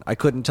Batman. I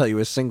couldn't tell you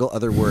a single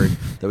other word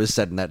that was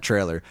said in that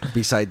trailer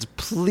besides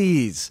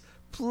please.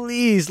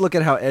 Please look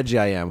at how edgy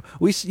I am.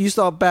 You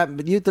saw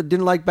Batman. You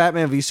didn't like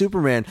Batman v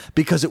Superman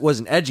because it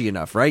wasn't edgy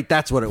enough, right?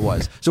 That's what it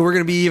was. So we're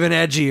gonna be even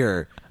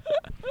edgier.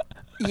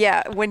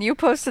 Yeah, when you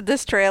posted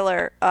this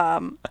trailer,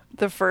 my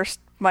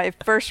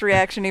first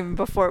reaction, even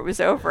before it was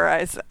over,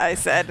 I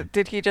said,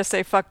 "Did he just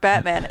say fuck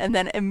Batman?" And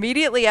then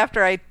immediately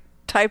after I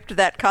typed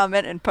that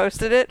comment and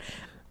posted it,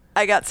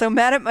 I got so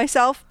mad at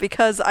myself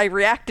because I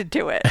reacted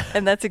to it,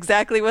 and that's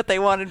exactly what they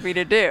wanted me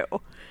to do.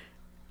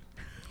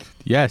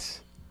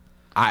 Yes.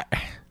 I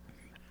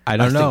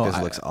don't know. I think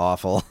this looks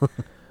awful.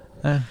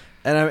 And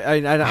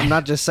I'm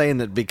not just saying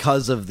that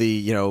because of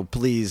the,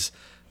 please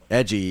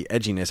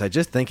edginess. I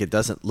just think it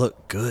doesn't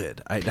look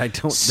good. I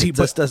don't See, it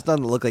just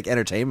doesn't look like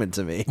entertainment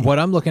to me. What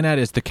I'm looking at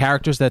is the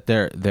characters that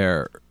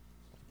they're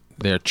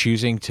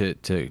choosing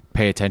to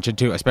pay attention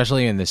to,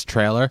 especially in this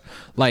trailer.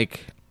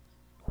 Like,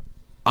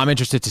 I'm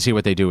interested to see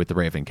what they do with the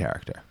Raven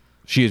character.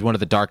 She is one of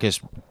the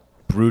darkest,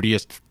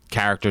 broodiest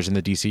characters in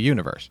the DC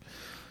universe.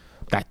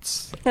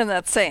 That's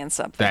saying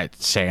something.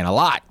 That's saying a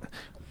lot.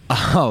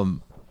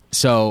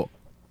 So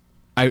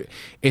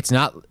it's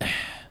not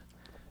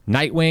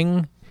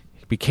Nightwing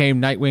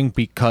became Nightwing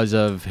because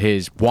of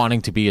his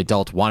wanting to be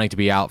adult, wanting to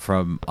be out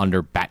from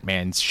under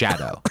Batman's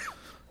shadow.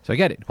 So I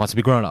get it. Wants to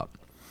be grown up.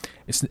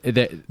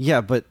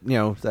 Yeah, but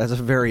that's a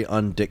very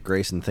un-Dick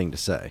Grayson thing to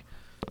say.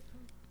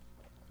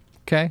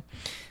 Okay.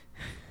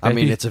 I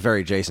mean, it's a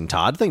very Jason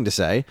Todd thing to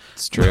say.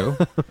 It's true.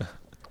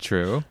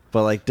 True.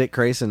 But like Dick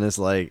Grayson is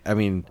like, I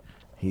mean,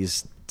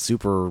 he's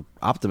super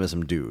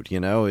optimism dude,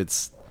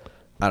 It's,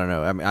 I don't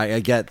know. I mean, I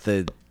get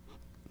the,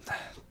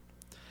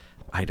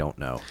 I don't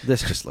know.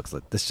 This just looks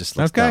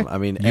okay. dumb. I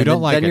mean, you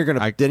don't like then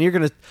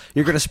it.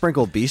 you're gonna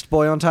sprinkle Beast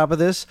Boy on top of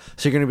this,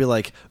 so you're gonna be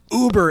like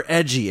uber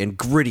edgy and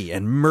gritty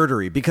and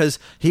murdery, because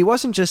he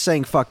wasn't just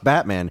saying fuck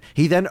Batman.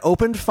 He then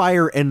opened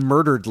fire and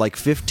murdered like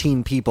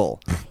 15 people,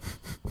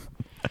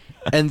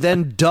 and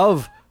then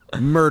Dove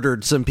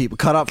murdered some people,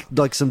 cut off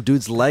like some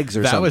dude's legs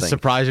or something. That was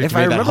surprising if to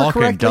me I that remember Hawk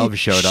and correctly, Dove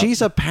showed up.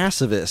 She's a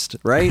pacifist,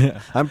 right?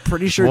 I'm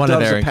pretty sure One of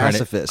Dove's their a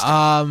pacifist.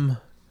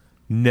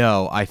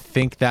 No, I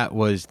think that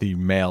was the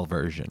male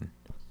version.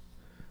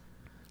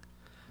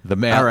 The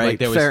male, all right,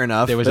 fair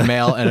enough. There was a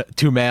male and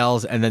two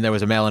males, and then there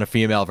was a male and a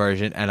female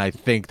version, and I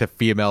think the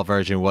female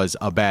version was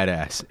a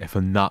badass, if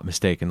I'm not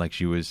mistaken. Like,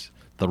 she was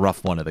the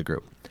rough one of the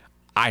group.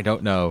 I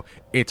don't know.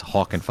 It's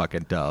Hawk and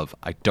fucking Dove.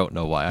 I don't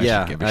know why I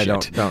should give a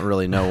shit. I don't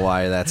really know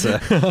why that's why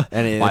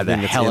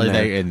the hell are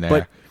they in there?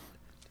 But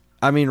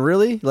I mean,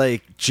 really,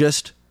 like,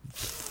 just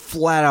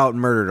flat out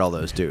murdered all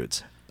those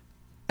dudes,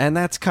 and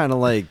that's kind of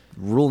like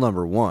rule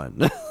number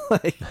one.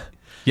 Like,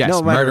 yes,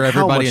 no murder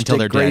everybody until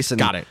they're Grayson,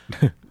 dead.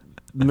 Got it.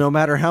 No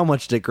matter how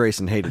much Dick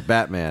Grayson hated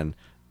Batman,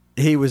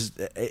 he was,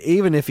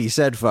 even if he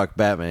said fuck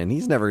Batman,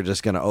 he's never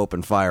just going to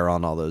open fire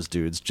on all those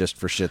dudes just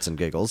for shits and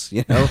giggles,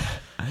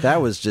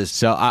 That was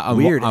just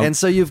weird. And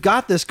so you've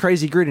got this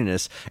crazy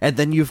grittiness, and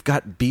then you've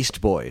got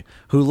Beast Boy,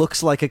 who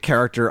looks like a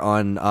character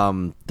on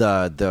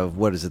the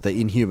what is it, the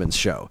Inhumans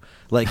show.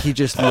 Like, he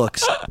just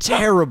looks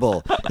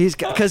terrible.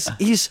 Because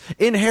he's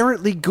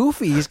inherently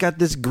goofy. He's got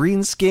this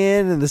green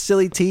skin and the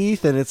silly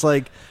teeth, and it's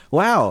like,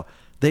 wow.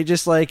 They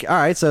just like, all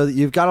right, so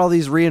you've got all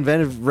these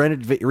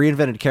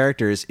reinvented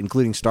characters,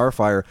 including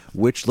Starfire,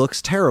 which looks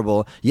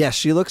terrible. Yes,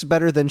 she looks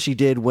better than she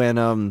did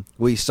when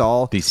we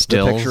saw the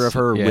picture of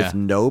her with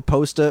no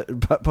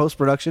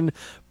post-production,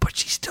 but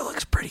she still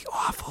looks pretty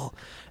awful.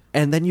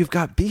 And then you've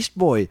got Beast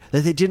Boy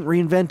that they didn't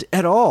reinvent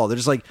at all. They're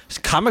just like,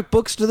 comic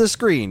books to the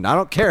screen. I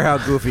don't care how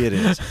goofy it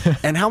is.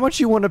 And how much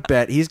you want to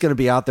bet he's going to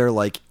be out there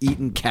like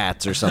eating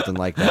cats or something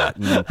like that.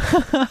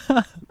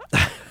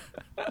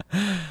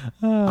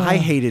 I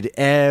hated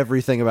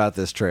everything about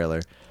this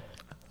trailer.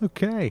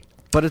 Okay.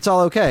 But it's all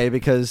okay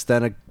because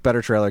then a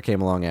better trailer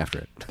came along after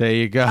it. There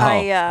you go.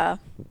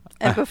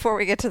 And before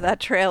we get to that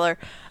trailer,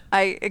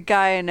 a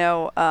guy I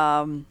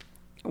know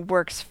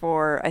works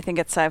for, I think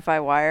it's Sci-Fi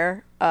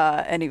Wire,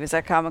 and he was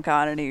at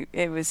Comic-Con, and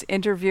he was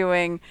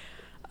interviewing,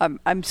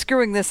 I'm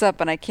screwing this up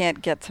and I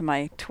can't get to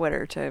my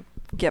Twitter to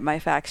get my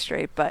facts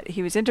straight, but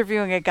he was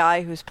interviewing a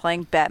guy who's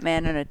playing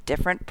Batman in a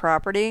different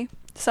property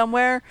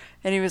somewhere,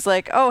 and he was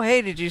like, oh,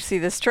 hey, did you see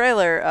this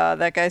trailer?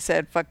 That guy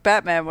said, fuck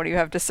Batman, what do you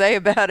have to say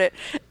about it?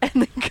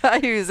 And the guy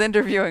he was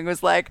interviewing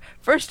was like,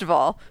 first of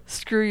all,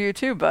 screw you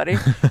too, buddy,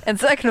 and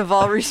second of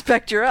all,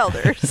 respect your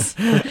elders.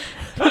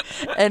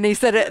 And he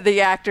said the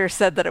actor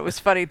said that it was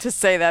funny to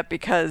say that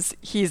because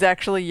he's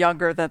actually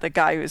younger than the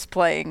guy who's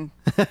playing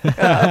Nice.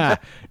 I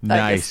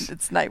guess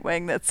it's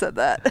Nightwing that said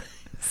that.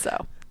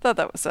 So thought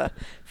that was a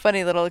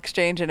funny little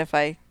exchange, and if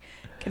I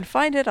can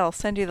find it, I'll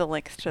send you the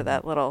link to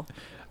that little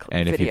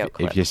and video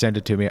clip. if you send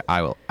it to me,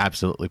 I will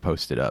absolutely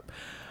post it up.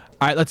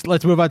 All right,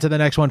 let's move on to the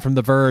next one from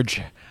The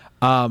Verge.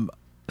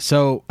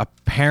 So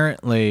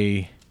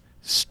apparently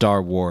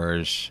Star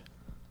Wars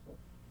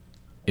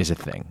is a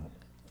thing.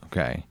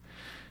 Okay.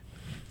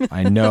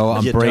 I know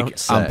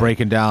I'm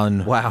breaking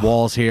down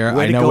walls here.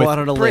 Way I know to go with, out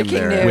on a limb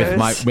there.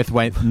 with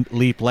my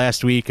leap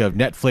last week of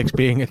Netflix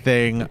being a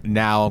thing,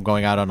 now I'm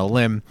going out on a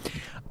limb.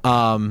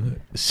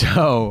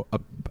 So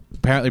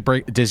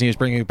apparently Disney is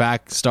bringing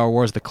back Star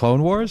Wars: The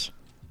Clone Wars.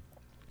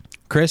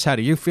 Chris, how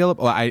do you feel?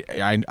 Well,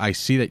 I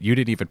see that you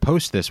didn't even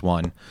post this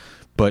one,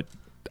 but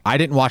I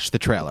didn't watch the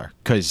trailer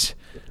because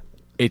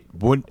it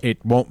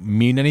won't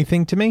mean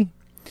anything to me.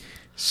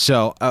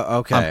 So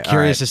okay, I'm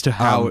curious as to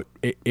how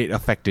it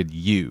affected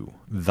you,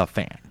 the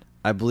fan.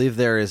 I believe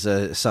there is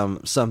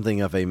something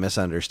of a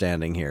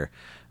misunderstanding here.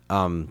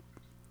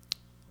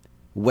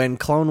 when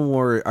Clone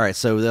Wars... All right,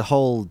 so the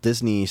whole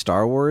Disney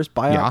Star Wars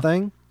buyout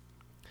thing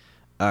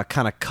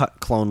kind of cut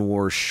Clone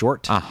Wars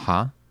short.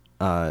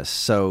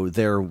 So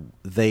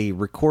they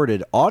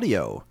recorded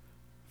audio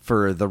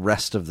for the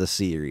rest of the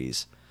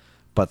series,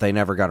 but they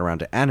never got around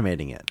to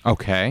animating it.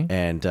 Okay.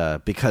 And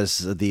because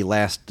the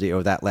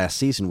that last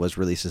season was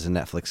released as a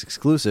Netflix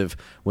exclusive,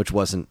 which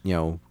wasn't,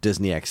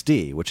 Disney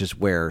XD, which is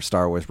where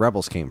Star Wars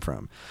Rebels came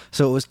from.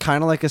 So it was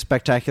kind of like a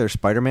Spectacular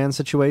Spider-Man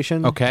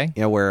situation. Okay.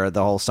 Where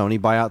the whole Sony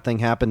buyout thing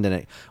happened and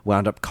it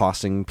wound up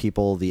costing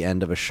people the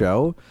end of a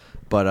show.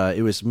 But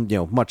it was,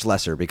 much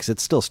lesser because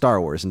it's still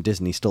Star Wars and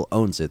Disney still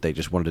owns it. They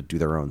just wanted to do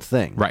their own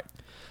thing. Right.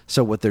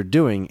 So what they're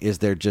doing is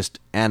they're just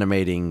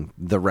animating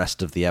the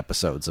rest of the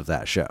episodes of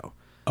that show.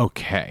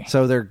 Okay.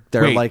 So they're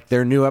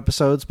they're new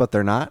episodes, but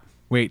they're not.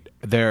 Wait,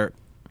 they're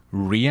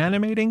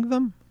reanimating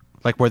them?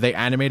 Like, were they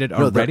animated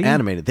already? No, they're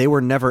animated. They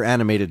were never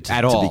animated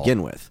at all to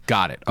begin with.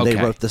 Got it. Okay.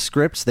 They wrote the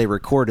scripts, they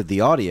recorded the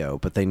audio,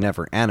 but they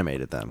never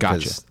animated them. Gotcha.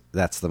 Because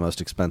that's the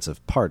most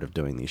expensive part of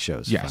doing these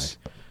shows. Yes.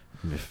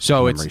 If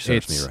So memory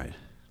serves me right.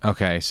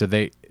 Okay, so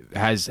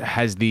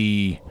has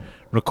the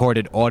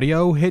recorded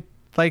audio hit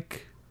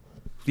like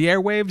the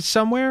airwaves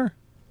somewhere?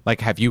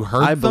 Like, have you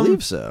heard I them?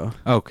 believe so.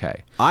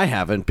 Okay. I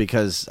haven't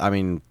because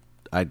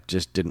I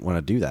just didn't want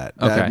to do that.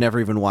 Okay. I've never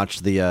even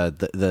watched the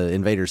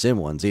Invader Zim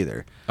ones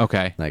either.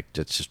 Okay. Like,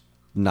 it's just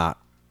not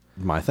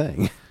my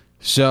thing.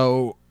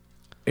 So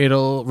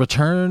it'll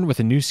return with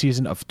a new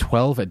season of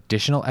 12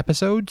 additional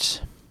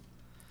episodes.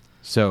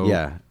 So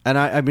yeah, and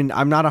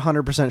I'm not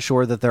 100%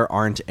 sure that there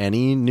aren't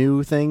any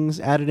new things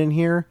added in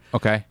here.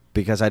 Okay.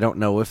 Because I don't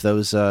know if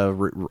those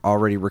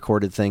already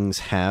recorded things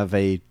have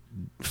a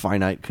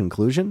finite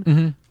conclusion.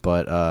 Mm-hmm.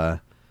 But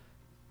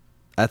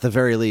at the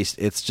very least,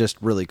 it's just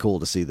really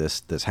cool to see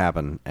this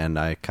happen, and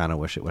I kind of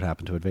wish it would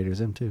happen to Invader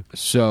Zim too.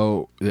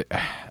 So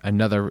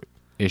another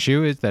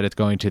issue is that it's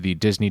going to the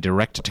Disney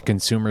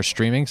direct-to-consumer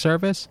streaming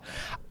service.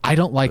 I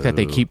don't like that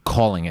they keep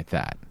calling it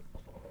that.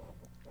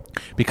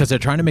 Because they're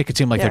trying to make it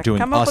seem like they're doing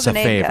come up us with a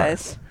name, favor.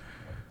 guys.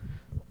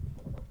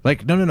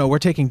 Like, no, we're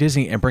taking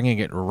Disney and bringing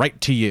it right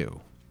to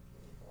you.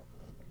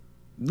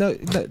 No.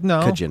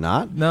 Could you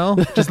not? No,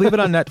 just leave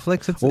it on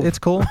Netflix. It's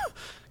cool.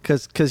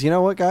 Because you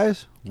know what,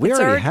 guys? We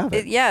already have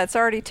it. It's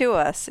already to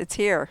us. It's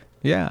here.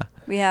 Yeah.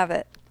 We have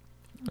it.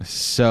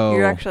 So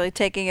You're actually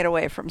taking it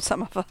away from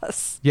some of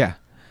us. Yeah.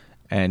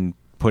 And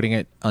putting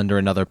it under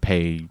another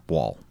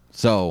paywall.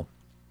 So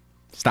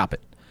stop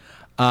it.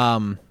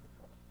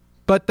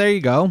 But there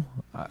you go.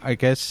 I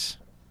guess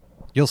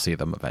you'll see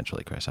them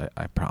eventually, Chris.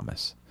 I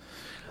promise.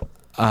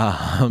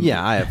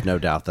 Yeah, I have no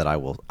doubt that I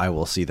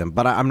will see them,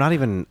 but I'm not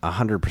even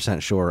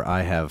 100% sure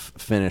I have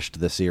finished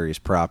the series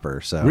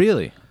proper. So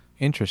Really?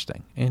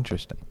 Interesting.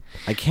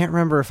 I can't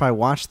remember if I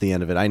watched the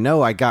end of it. I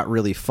know I got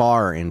really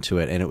far into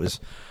it, and it was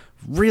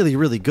really,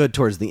 really good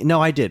towards the.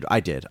 No, I did.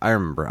 I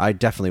remember. I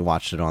definitely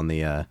watched it on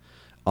the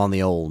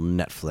old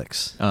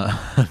Netflix.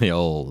 The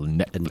old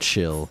net and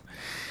chill.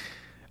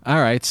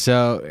 All right,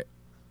 so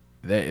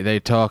they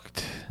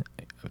talked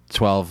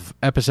 12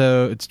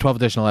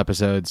 additional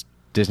episodes.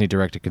 Disney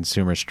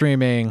direct-to-consumer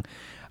streaming.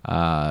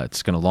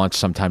 It's going to launch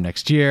sometime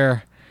next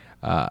year.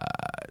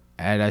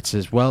 And it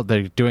says, well,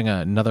 they're doing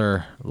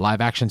another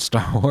live-action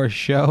Star Wars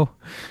show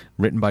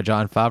written by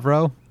Jon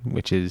Favreau,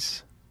 which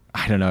is,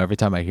 I don't know, every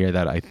time I hear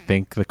that, I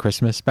think the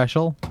Christmas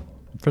special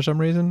for some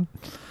reason.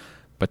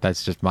 But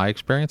that's just my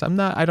experience.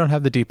 I don't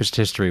have the deepest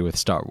history with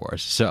Star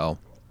Wars. So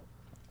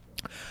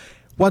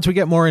once we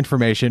get more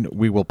information,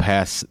 we will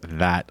pass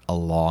that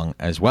along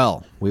as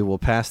well. We will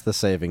pass the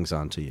savings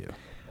on to you.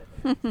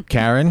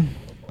 Karen?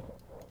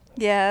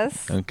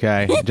 Yes.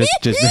 Okay.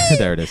 Just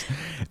there it is.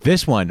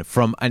 This one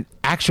from an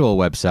actual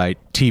website,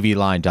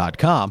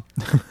 tvline.com.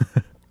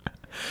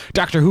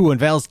 Doctor Who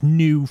unveils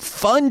new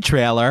fun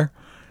trailer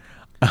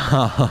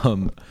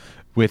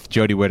with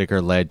Jodie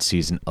Whittaker led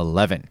season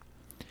 11.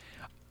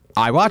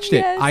 I watched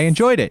it. I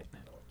enjoyed it.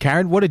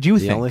 Karen, what did you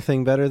think? The only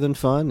thing better than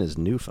fun is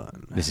new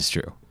fun. This is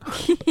true.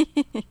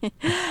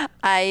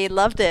 I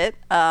loved it.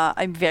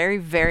 I'm very,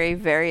 very,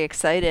 very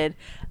excited.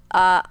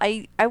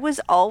 I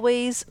was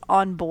always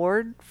on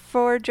board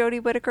for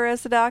Jodie Whittaker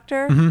as the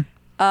Doctor,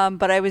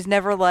 but I was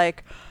never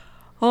like,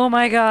 oh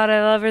my God,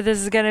 I love her. This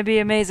is going to be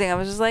amazing. I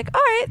was just like,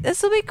 all right,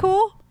 this will be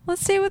cool.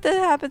 Let's see what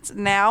happens.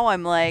 Now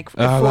I'm like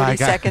 40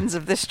 seconds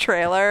of this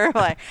trailer. I'm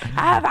like,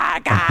 oh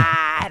my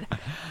God.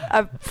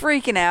 I'm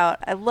freaking out.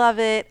 I love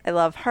it. I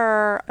love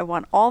her. I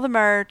want all the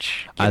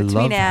merch. Give it to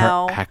me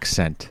now. Her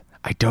accent.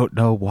 I don't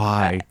know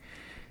why.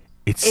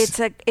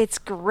 It's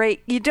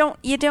great. You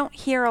don't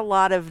hear a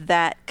lot of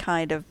that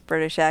kind of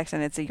British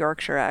accent. It's a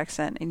Yorkshire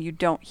accent, and you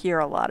don't hear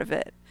a lot of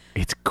it.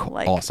 It's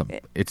awesome.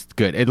 It's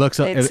good. It looks.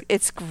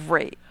 It's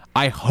great.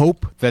 I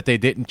hope that they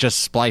didn't just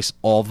splice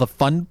all the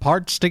fun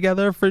parts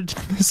together for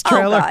this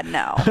trailer. Oh God,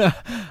 no.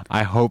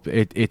 I hope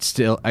it's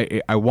still.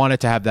 I want it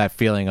to have that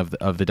feeling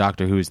of the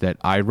Doctor Who's that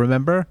I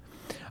remember.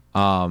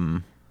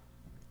 So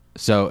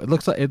it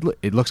looks like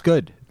it looks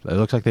good. It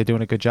looks like they're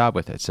doing a good job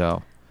with it.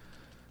 So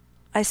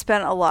I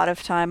spent a lot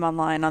of time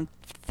online on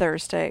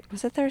Thursday.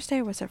 Was it Thursday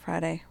or was it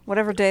Friday?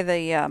 Whatever day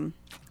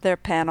their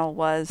panel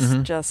was,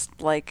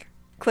 just like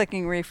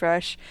clicking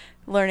refresh,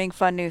 learning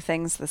fun new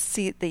things.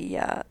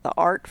 The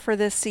art for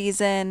this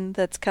season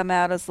that's come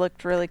out has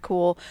looked really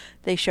cool.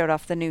 They showed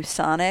off the new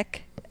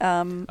Sonic.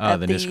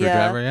 The new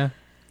screwdriver, yeah.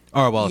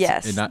 Oh well,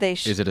 yes.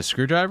 Is it a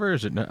screwdriver? Or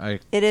is it?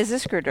 It is a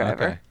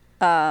screwdriver.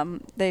 Okay.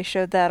 They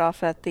showed that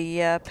off at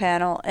the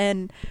panel,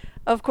 and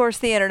of course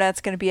the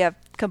internet's going to be a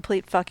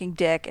complete fucking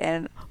dick.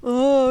 And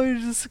it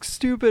just looks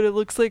stupid. It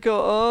looks like it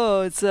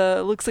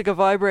looks like a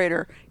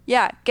vibrator.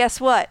 Yeah, guess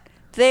what?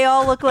 They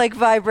all look like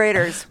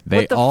vibrators.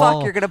 What the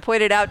fuck? You're going to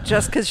point it out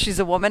just because she's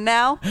a woman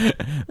now?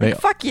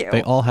 Fuck you.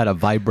 They all had a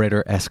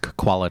vibrator-esque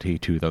quality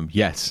to them.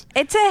 Yes.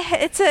 It's a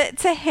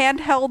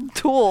handheld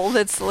tool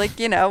that's like,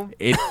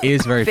 it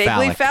is very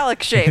vaguely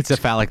phallic shaped. It's a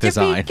phallic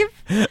design.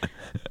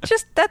 So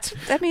is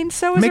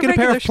Make a it a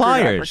pair of screwdriver.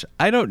 pliers.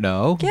 I don't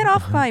know. Get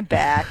off my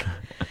back.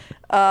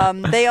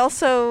 They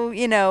also,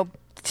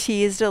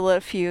 teased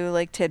a few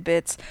like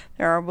tidbits.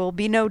 There will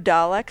be no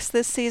Daleks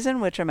this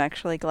season, which I'm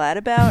actually glad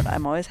about.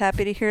 I'm always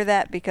happy to hear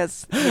that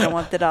because you don't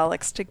want the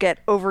Daleks to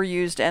get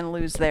overused and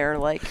lose their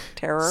like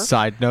terror.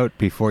 Side note: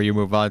 before you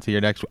move on to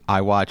your next, I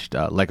watched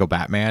Lego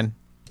Batman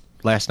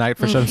last night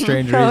for some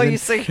strange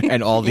reason,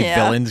 and all the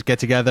villains get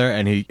together,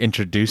 and he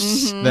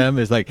introduced them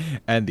as like,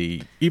 and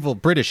the evil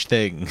British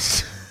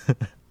things.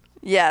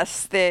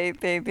 Yes, they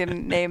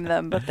didn't name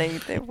them, but they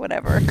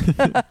whatever.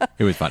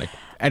 It was funny.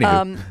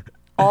 Anywho.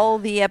 All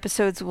the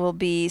episodes will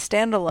be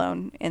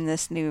standalone in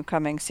this new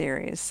coming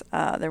series.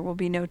 There will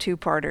be no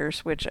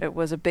two-parters, which it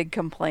was a big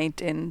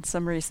complaint in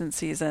some recent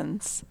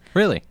seasons.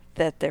 Really?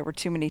 That there were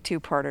too many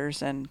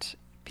two-parters and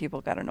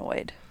people got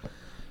annoyed.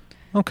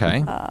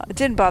 Okay. It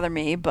didn't bother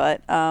me,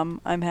 but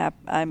I'm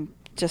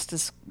just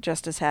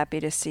as happy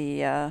to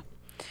see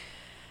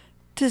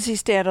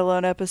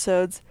standalone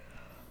episodes.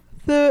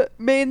 The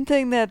main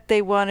thing that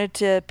they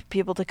wanted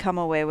people to come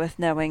away with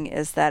knowing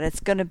is that it's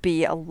going to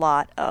be a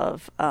lot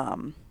of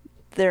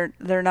they're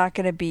not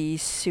going to be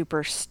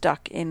super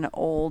stuck in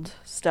old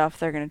stuff.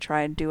 They're going to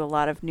try and do a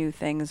lot of new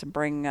things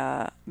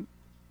and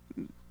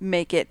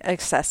make it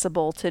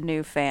accessible to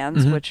new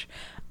fans, which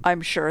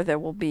I'm sure there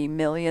will be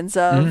millions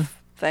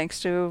of thanks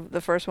to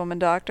the First Woman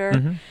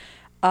Doctor.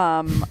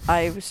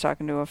 I was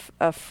talking to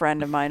a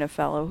friend of mine, a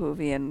fellow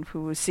Whovian,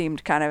 who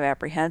seemed kind of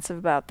apprehensive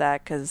about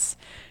that because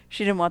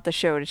she didn't want the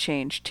show to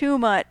change too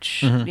much,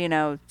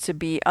 to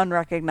be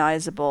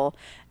unrecognizable.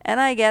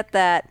 And I get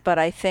that, but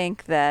I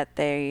think that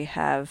they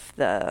have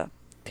the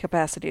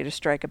capacity to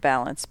strike a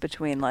balance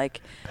between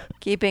like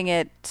keeping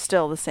it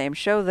still the same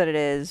show that it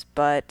is,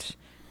 but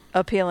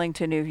appealing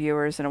to new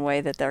viewers in a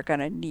way that they're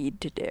going to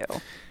need to do.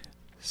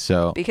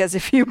 So, because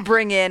if you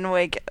bring in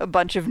like a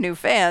bunch of new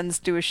fans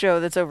to a show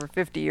that's over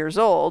 50 years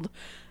old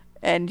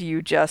and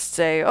you just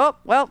say, oh,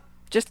 well,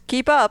 just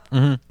keep up,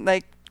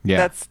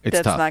 that's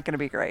not going to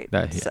be great.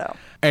 So,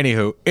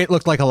 anywho, it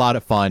looked like a lot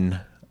of fun.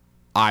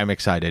 I'm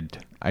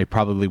excited. I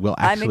probably will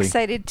actually. I'm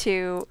excited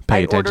too.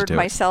 I ordered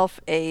myself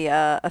a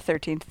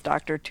 13th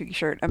Doctor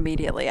t-shirt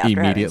immediately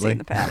after having seen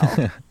the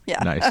panel.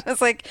 Yeah. Nice. I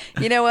was like,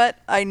 you know what?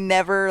 I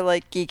never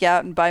like geek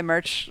out and buy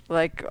merch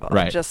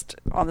just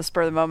on the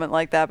spur of the moment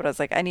like that, but I was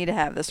like, I need to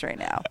have this right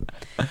now.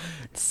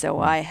 So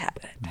I have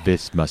it.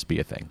 This must be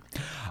a thing.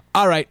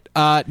 All right.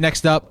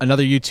 Next up,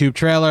 another YouTube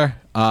trailer.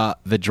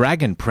 The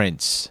Dragon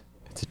Prince.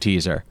 It's a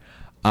teaser.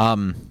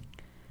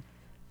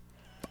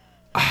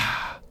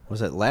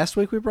 Was it last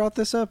week we brought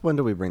this up? When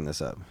did we bring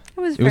this up? It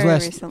was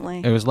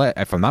recently. It was,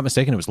 if I'm not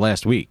mistaken, it was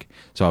last week.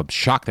 So I'm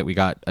shocked that we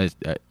got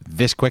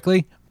this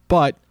quickly,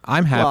 but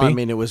I'm happy. Well, I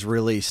mean, it was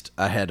released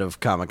ahead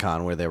of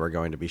Comic-Con where they were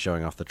going to be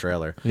showing off the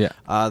trailer. Yeah.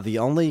 The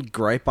only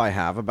gripe I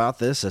have about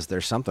this is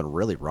there's something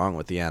really wrong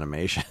with the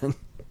animation.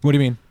 What do you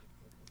mean?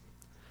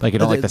 Like, you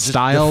don't like the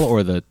style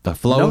or the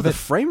flow of it? No, the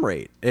frame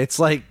rate. It's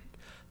like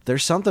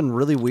there's something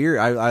really weird.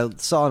 I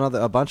saw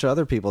a bunch of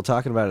other people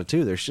talking about it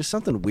too. There's just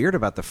something weird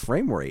about the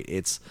frame rate.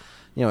 It's,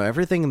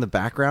 everything in the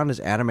background is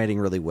animating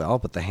really well,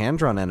 but the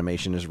hand-drawn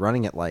animation is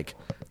running at like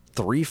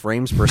 3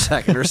 frames per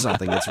second or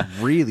something. It's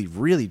really,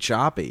 really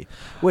choppy.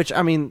 Which,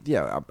 I mean,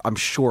 I'm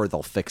sure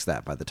they'll fix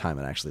that by the time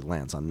it actually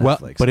lands on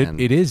Netflix. Well, but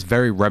it is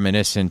very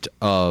reminiscent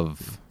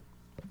of,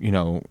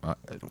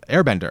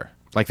 Airbender,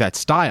 like that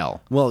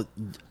style. Well,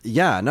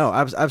 yeah, no,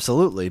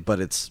 absolutely, but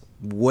it's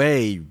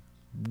way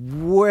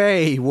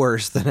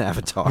worse than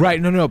Avatar.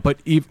 Right, no, but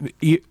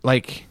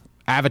like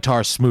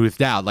Avatar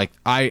smoothed out. Like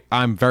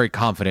I'm very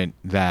confident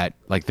that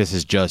like this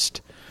is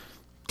just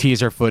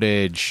teaser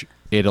footage.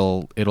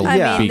 It'll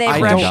I mean,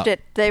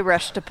 they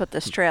rushed to put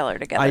this trailer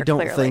together. I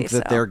don't think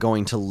that they're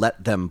going to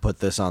let them put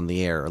this on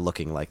the air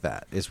looking like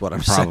that, is what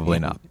I'm saying. Probably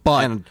not.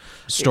 But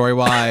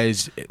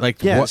story-wise,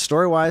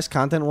 story-wise,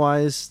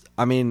 content-wise,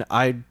 I mean,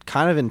 I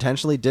kind of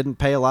intentionally didn't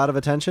pay a lot of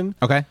attention.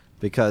 Okay.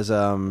 Because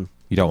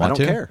you don't want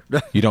to? care.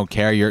 You don't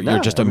care? You're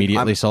just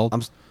immediately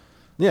sold?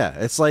 Yeah,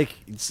 it's like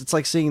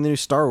seeing the new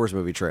Star Wars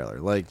movie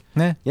trailer. Like,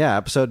 yeah,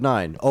 episode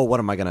 9. Oh,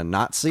 what am I going to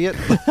not see it?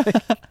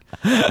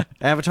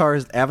 Avatar: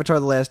 The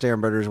Last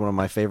Airbender is one of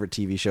my favorite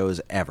TV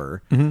shows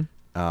ever.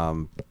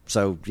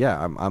 So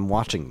yeah, I'm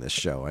watching this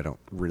show. I don't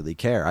really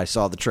care. I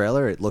saw the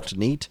trailer. It looked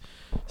neat.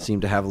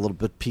 Seemed to have a little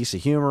bit piece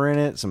of humor in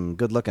it. Some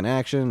good looking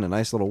action. A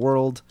nice little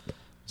world.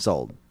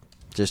 Sold.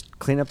 Just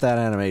clean up that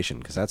animation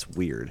because that's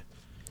weird.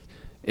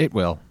 It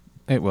will.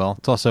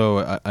 It's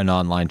also an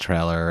online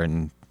trailer,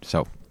 and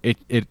so it.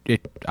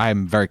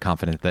 I'm very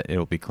confident that it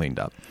will be cleaned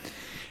up.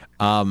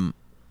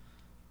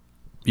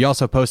 You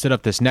also posted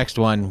up this next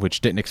one,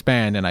 which didn't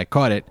expand, and I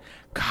caught it.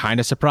 Kind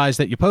of surprised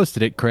that you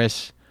posted it,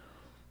 Chris.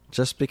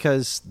 Just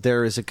because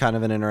there is a kind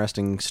of an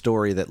interesting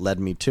story that led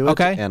me to it,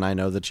 Okay. and I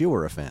know that you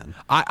were a fan.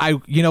 I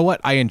you know what?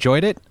 I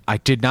enjoyed it. I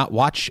did not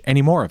watch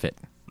any more of it.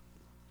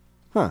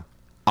 Huh.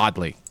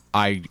 Oddly,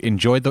 I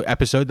enjoyed the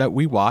episode that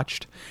we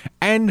watched,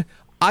 and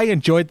I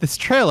enjoyed this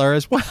trailer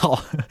as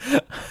well.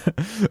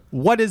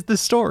 What is the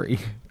story?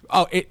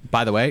 Oh,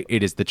 by the way,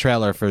 it is the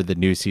trailer for the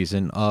new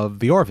season of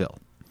The Orville,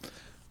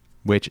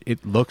 which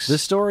it looks... The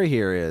story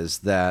here is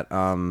that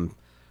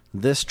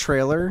this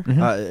trailer,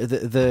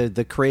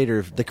 the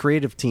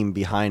creative team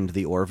behind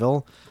The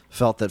Orville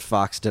felt that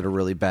Fox did a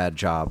really bad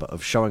job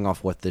of showing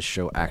off what this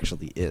show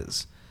actually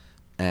is,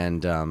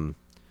 and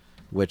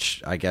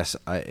which I guess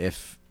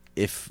if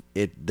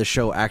the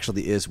show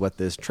actually is what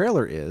this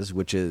trailer is,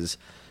 which is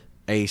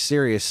a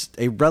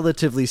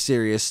relatively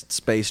serious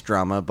space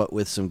drama, but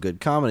with some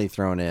good comedy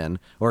thrown in,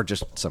 or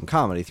just some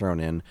comedy thrown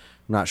in. I'm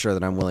not sure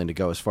that I'm willing to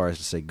go as far as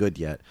to say good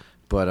yet,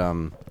 but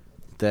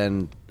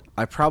then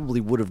I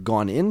probably would have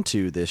gone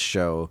into this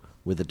show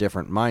with a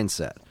different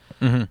mindset.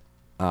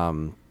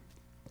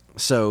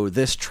 So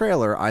this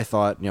trailer, I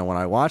thought, when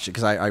I watched it,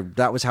 because I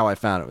that was how I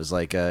found it. It was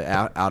like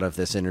out of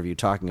this interview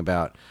talking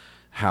about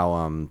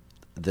how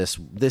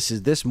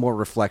this more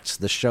reflects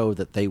the show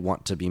that they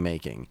want to be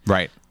making.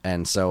 Right.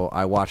 And so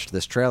I watched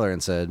this trailer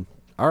and said,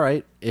 all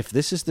right, if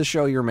this is the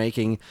show you're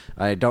making,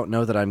 I don't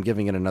know that I'm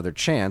giving it another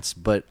chance,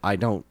 but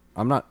I'm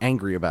not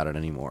angry about it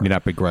anymore. You're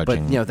not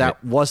begrudging. But,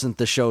 that wasn't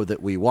the show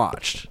that we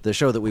watched. The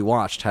show that we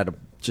watched had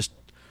just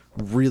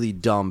really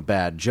dumb,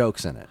 bad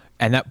jokes in it.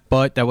 And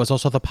that was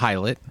also the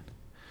pilot.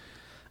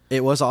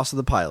 It was also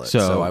the pilot,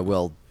 so I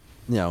will,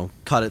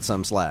 cut it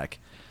some slack.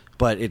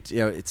 But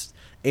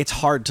it's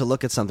hard to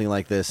look at something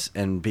like this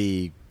and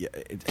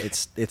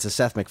it's a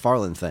Seth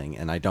MacFarlane thing,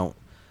 and I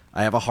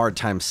have a hard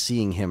time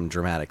seeing him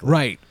dramatically.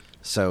 Right.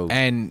 So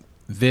and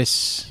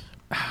this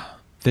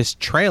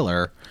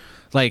trailer,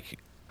 like,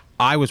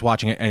 I was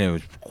watching it and it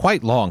was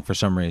quite long for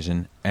some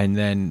reason, and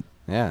then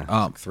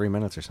like 3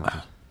 minutes or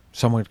something.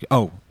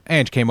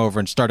 Ange came over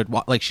and started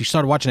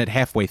watching it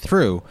halfway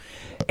through,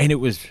 and it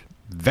was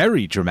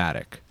very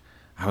dramatic.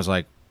 I was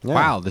like,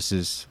 wow, this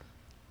is...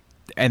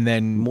 And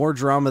then more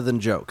drama than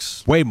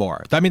jokes. Way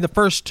more. I mean, the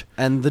first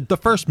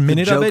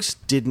minute of it... jokes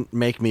didn't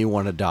make me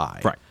want to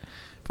die. Right.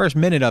 First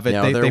minute of it,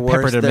 they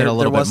peppered him in a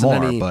little bit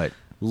more, but...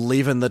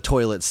 leaving the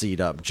toilet seat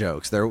up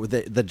jokes.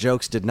 The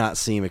jokes did not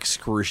seem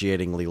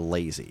excruciatingly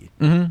lazy.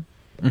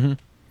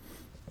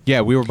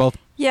 Yeah, we were both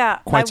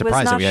quite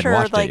surprised that we hadn't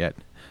watched it yet.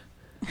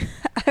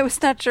 I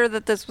was not sure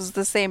that this was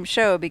the same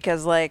show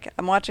because,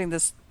 I'm watching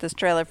this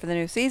trailer for the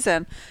new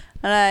season,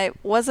 and I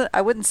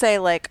wouldn't say,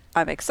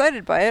 I'm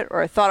excited by it,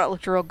 or I thought it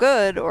looked real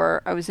good,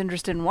 or I was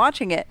interested in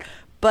watching it,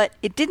 but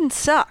it didn't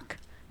suck.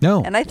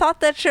 No. And I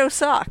thought that show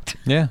sucked.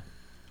 Yeah.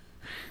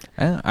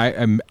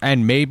 And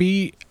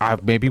maybe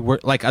we're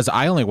as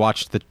I only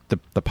watched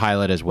the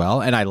pilot as well,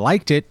 and I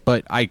liked it,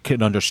 but I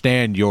could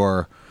understand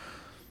your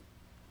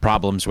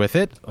problems with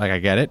it. I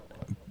get it.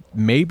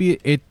 Maybe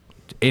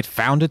it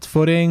found its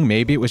footing.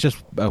 Maybe it was just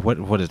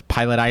what is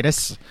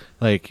pilotitis,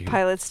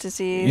 pilot's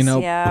disease.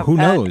 Who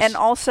knows? And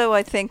also,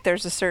 I think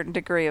there's a certain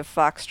degree of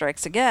Fox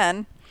strikes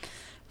again.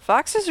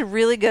 Fox is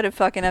really good at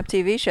fucking up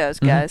TV shows,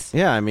 guys.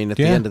 Yeah, I mean, at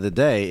the end of the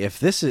day, if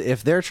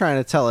they're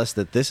trying to tell us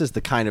that this is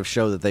the kind of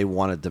show that they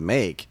wanted to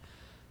make,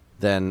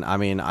 then I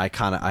mean, I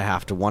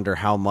have to wonder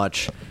how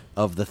much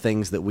of the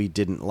things that we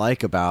didn't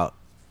like about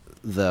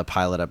the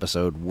pilot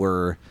episode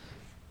were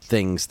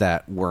things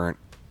that weren't,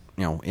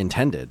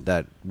 intended,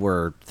 that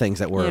were things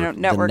that were the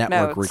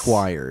network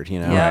required.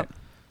 Yep.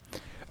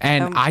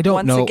 And I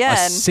don't know a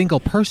single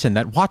person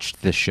that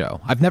watched this show.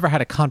 I've never had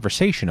a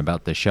conversation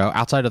about this show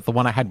outside of the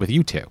one I had with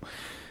you two.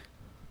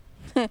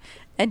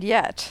 And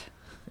yet,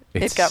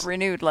 it got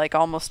renewed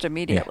almost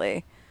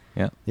immediately.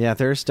 Yeah,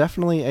 there's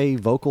definitely a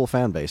vocal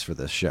fan base for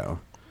this show.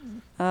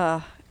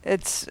 Not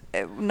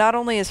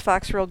only is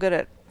Fox real good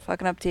at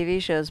fucking up TV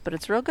shows, but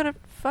it's real good at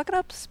fucking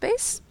up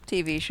space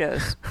TV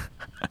shows.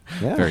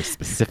 Yeah. Very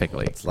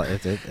specifically.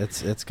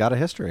 It's got a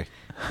history.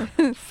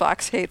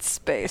 Fox hates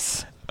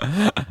space.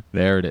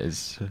 There it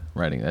is.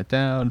 Writing that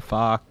down.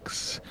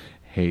 Fox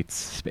hates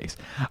space.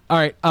 All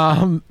right.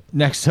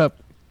 Next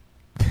up,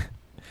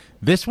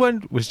 this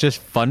one was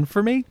just fun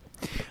for me.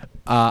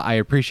 I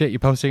appreciate you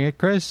posting it,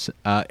 Chris.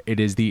 It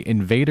is the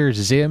Invader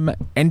Zim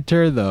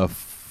Enter the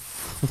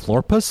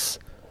Florpus.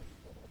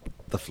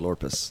 The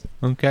Florpus.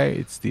 Okay,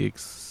 it's the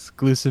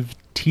exclusive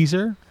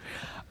teaser.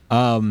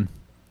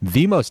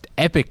 The most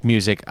epic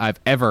music I've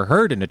ever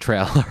heard in a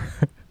trailer.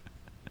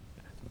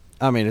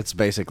 I mean, it's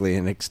basically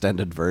an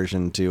extended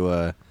version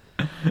to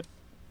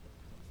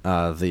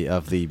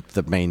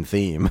the main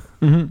theme.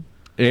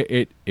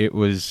 It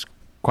was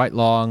quite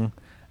long.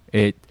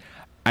 It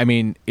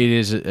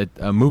is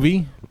a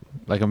movie,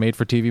 like a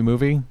made-for-TV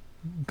movie,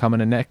 coming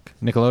to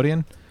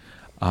Nickelodeon.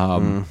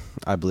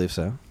 I believe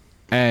so.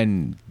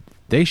 And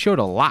they showed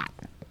a lot.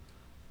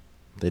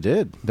 They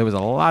did. There was a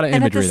lot of And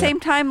imagery at the there. same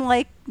time,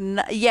 like,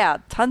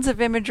 tons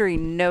of imagery,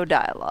 no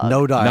dialogue.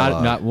 No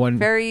dialogue. Not one.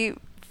 Very,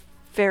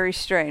 very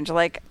strange.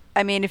 Like,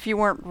 I mean, if you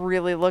weren't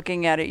really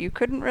looking at it, you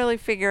couldn't really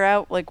figure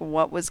out, like,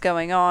 what was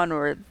going on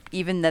or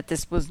even that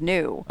this was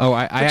new. Oh,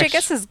 Which I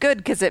guess is good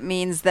because it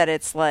means that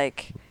it's,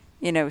 like,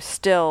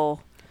 still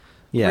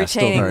Yeah,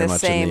 still retaining very the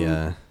much same in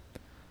the.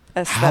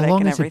 aesthetic How long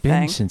and has it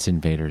everything. been since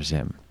Invader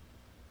Zim?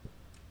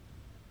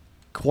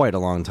 Quite a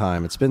long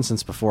time. It's been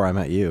since before I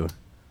met you.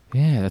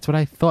 Yeah, that's what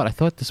I thought. I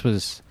thought this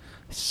was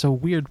a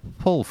weird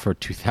pull for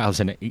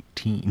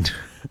 2018.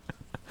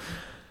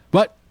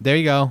 But there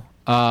you go.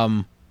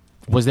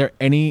 Was there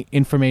any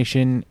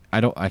information?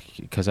 I'll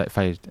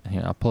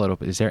pull it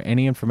up. Is there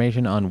any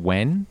information on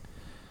when?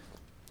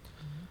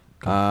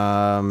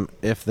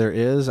 If there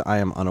is, I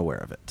am unaware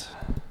of it.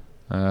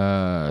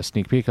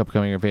 Sneak peek,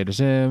 upcoming Invader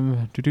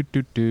Zim.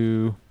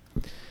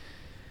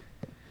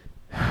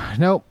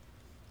 Nope.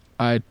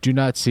 I do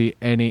not see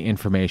any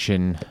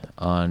information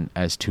on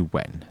as to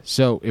when.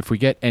 So if we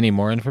get any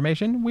more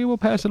information, we will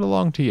pass it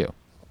along to you.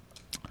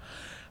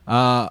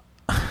 All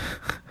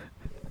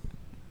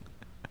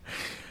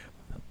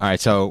right,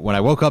 so when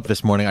I woke up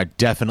this morning, I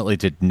definitely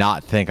did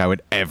not think I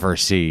would ever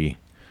see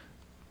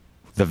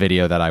the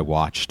video that I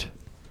watched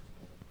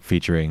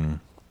featuring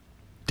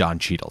Don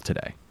Cheadle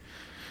today.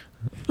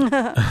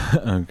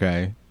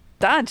 Okay.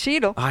 Don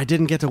Cheadle. I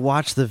didn't get to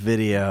watch the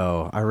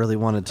video. I really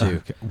wanted to.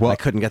 Okay. Well- I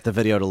couldn't get the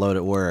video to load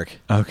at work.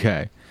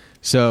 Okay.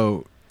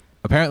 So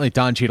apparently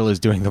Don Cheadle is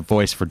doing the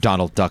voice for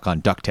Donald Duck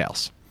on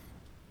DuckTales.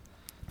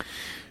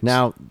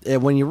 Now,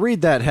 when you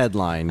read that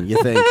headline,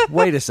 you think,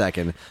 wait a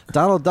second,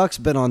 Donald Duck's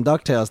been on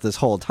DuckTales this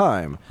whole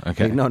time.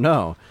 Okay. Like,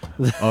 no.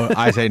 Oh,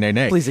 I say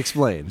nay. Please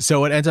explain.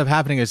 So what ends up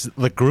happening is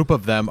the group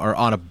of them are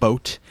on a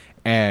boat,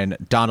 and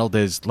Donald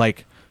is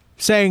like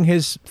saying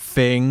his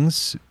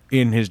things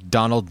in his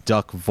Donald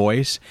Duck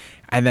voice,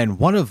 and then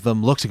one of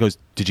them looks and goes,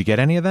 "Did you get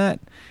any of that?"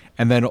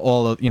 And then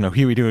all of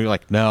here we do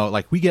like no,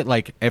 like we get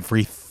like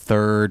every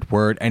third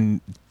word,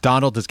 and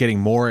Donald is getting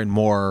more and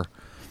more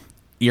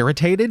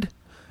irritated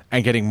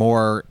and getting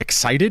more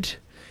excited.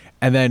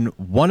 And then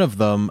one of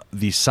them,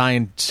 the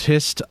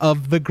scientist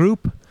of the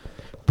group,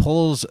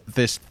 pulls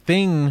this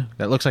thing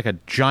that looks like a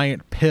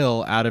giant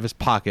pill out of his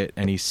pocket,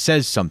 and he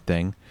says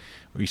something.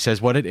 He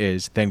says what it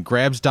is, then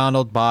grabs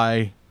Donald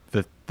by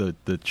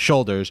the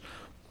shoulders,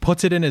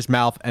 puts it in his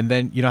mouth, and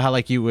then you know how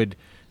like you would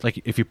like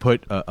if you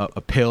put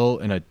a pill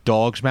in a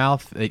dog's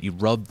mouth that you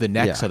rub the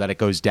neck so that it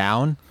goes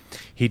down.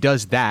 He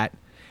does that,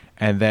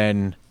 and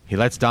then he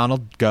lets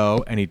Donald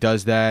go, and he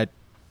does that,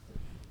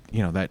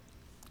 that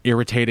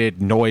irritated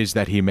noise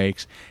that he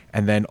makes,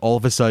 and then all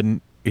of a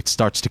sudden it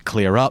starts to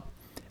clear up,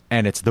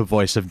 and it's the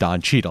voice of Don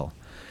Cheadle,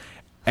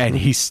 and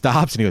he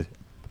stops and he goes,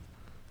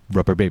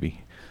 rubber baby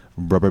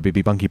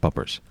bunky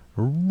puppers,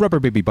 rubber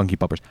baby bunky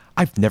puppers.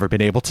 I've never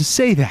been able to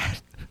say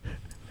that.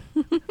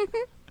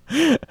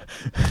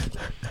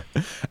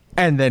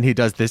 And then he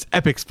does this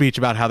epic speech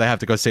about how they have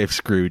to go save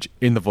Scrooge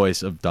in the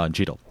voice of Don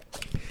Cheadle.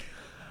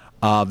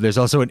 There's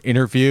also an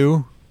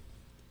interview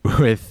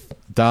with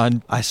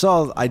Don.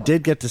 I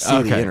did get to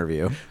see the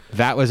interview.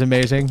 That was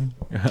amazing.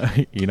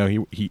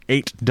 He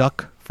ate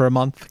duck for a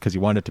month because he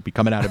wanted it to be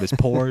coming out of his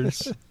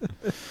pores.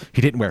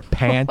 He didn't wear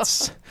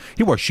pants.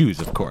 He wore shoes,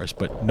 of course,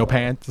 but no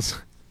pants.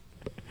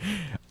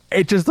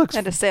 It just looks...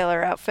 And a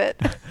sailor outfit.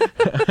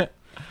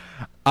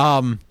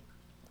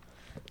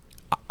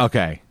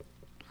 Okay.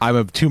 I'm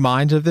of two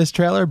minds of this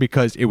trailer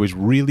because it was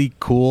really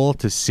cool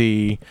to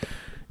see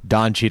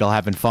Don Cheadle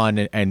having fun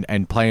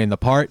and playing the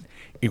part.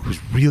 It was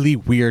really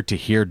weird to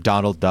hear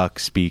Donald Duck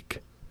speak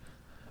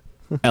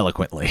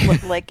eloquently.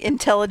 Like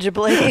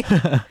intelligibly.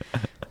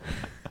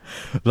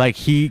 Like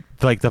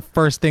the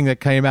first thing that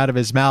came out of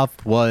his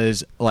mouth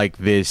was like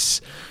this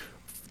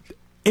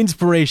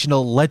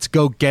inspirational let's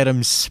go get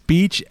him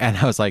speech, and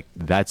I was like,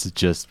 that's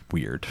just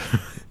weird.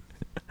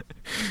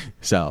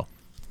 So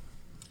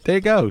there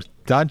you go.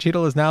 Don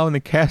Cheadle is now in the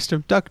cast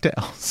of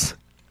DuckTales.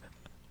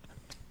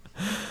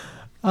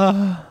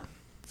 That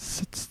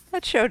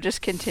show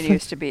just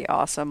continues to be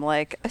awesome.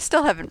 Like, I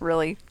still haven't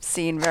really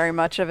seen very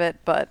much of it,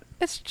 but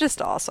it's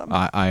just awesome.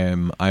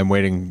 I'm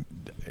waiting.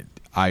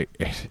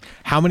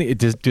 How many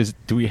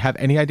do we have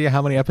any idea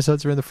how many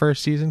episodes are in the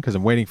first season? Because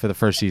I'm waiting for the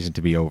first season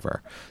to be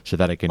over so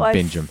that I can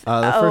binge them.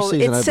 The first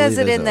season, it says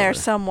I it believe, in is there over.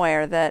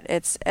 somewhere that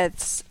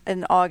it's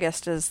in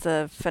August is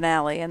the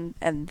finale,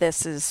 and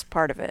this is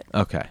part of it.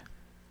 Okay.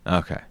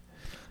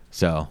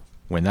 So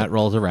when that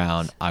rolls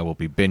around, I will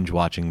be binge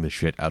watching the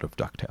shit out of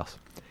DuckTales.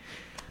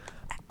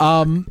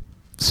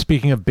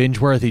 Speaking of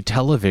binge-worthy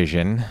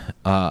television,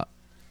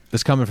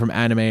 this coming from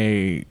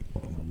Anime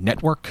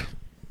Network.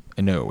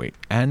 No, wait.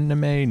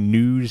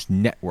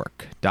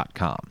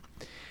 AnimeNewsNetwork.com.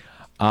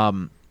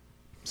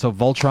 So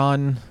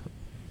Voltron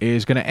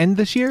is going to end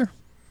this year,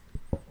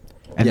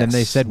 and then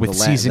they said with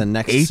season the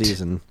next 8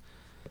 season.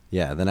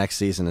 Yeah, the next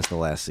season is the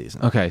last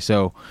season. Okay,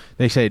 so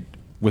they said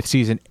with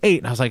season 8,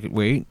 and I was like,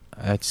 wait,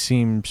 that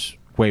seems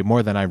way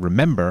more than I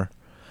remember.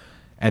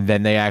 And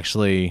then they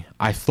actually,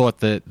 I thought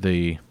that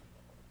the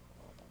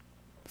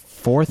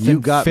 4th You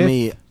and got 5th,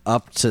 me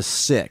up to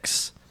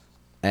 6,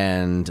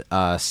 and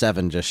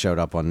 7 just showed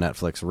up on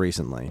Netflix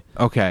recently.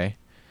 okay,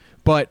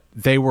 but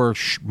they were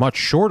much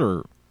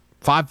shorter.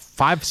 5,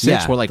 6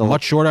 Yeah, were like the-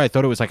 much shorter. I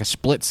thought it was like a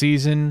split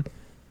season.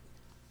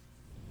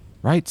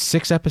 Right,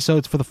 6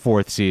 episodes for the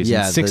 4th season,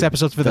 Yeah, 6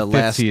 episodes for the 5th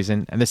last-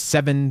 season, and the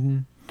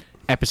 7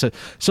 episodes.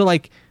 So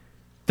like,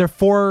 they're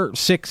 4,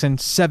 6, and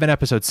 7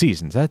 episode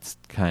seasons. That's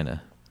kind of,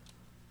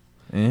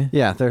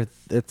 Yeah,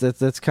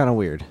 it's kind of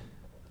weird.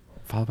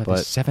 followed by But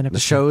the 7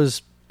 episodes. the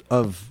show's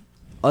of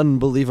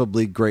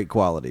unbelievably great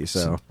quality,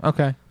 so...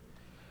 Okay.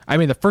 I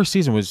mean, the first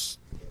season was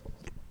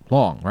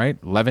long, right?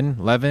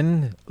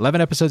 11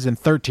 episodes and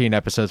 13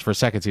 episodes for a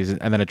second season,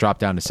 and then it dropped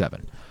down to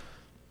 7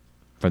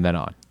 from then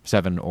on.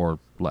 7 or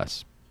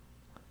less.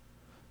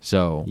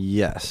 So,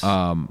 Yes.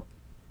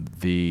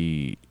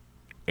 the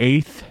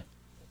 8th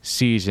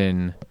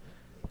season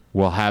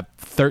will have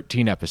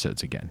 13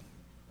 episodes again.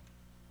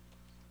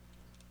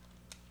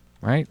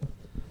 Right?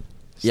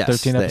 It's yes,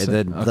 13 the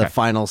episodes? the Okay.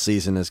 final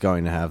season is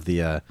going to have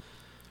the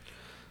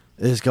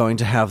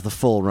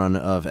full run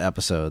of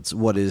episodes.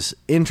 What is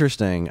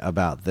interesting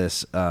about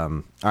this?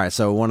 All right,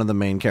 so one of the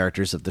main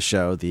characters of the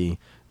show, the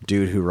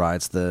dude who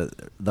rides the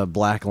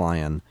black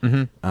lion,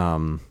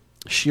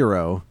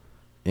 Shiro.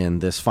 In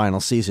this final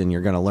season,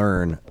 you're going to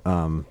learn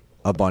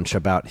a bunch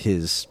about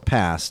his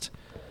past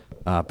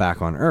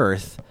back on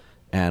Earth.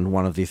 And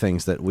one of the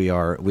things that we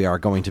are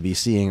going to be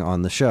seeing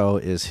on the show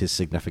is his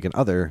significant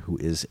other, who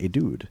is a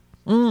dude.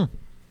 So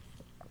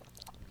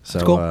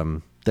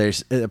cool. there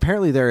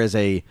is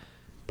a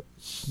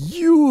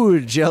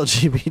huge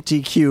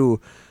LGBTQ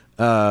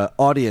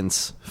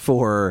audience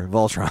for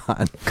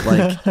Voltron,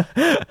 like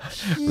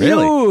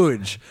Really?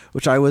 huge,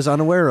 which I was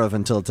unaware of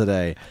until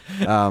today.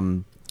 I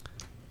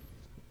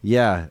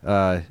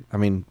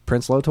mean,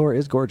 Prince Lotor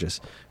is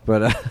gorgeous,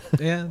 but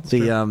Yeah, that's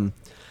the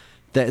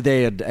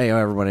they had,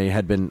 everybody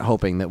had been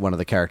hoping that one of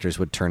the characters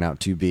would turn out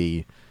to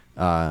be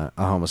a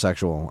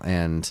homosexual,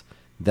 and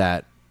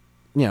that,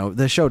 you know,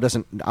 the show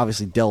doesn't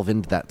obviously delve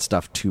into that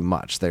stuff too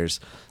much. There's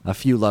a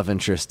few love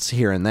interests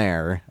here and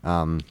there,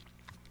 and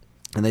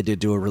they did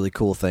do a really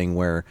cool thing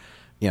where,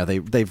 you know,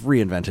 they've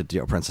reinvented, you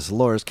know, Princess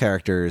Alora's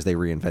characters. They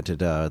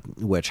reinvented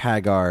Witch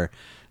Hagar.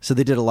 So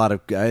they did a lot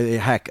of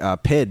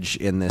Pidge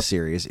in this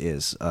series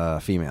is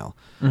female.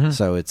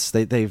 So it's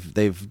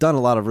they've done a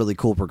lot of really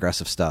cool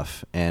progressive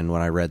stuff. And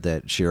when I read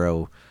that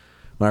Shiro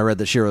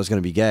is going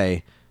to be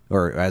gay,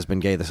 or has been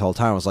gay this whole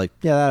time, I was like,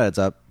 yeah, that adds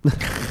up.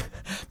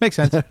 Makes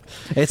sense.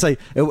 It's like,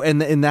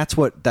 and that's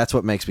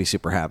what makes me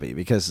super happy,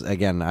 because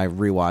again, I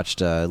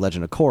rewatched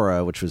Legend of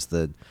Korra, which was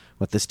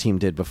what this team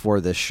did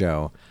before this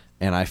show,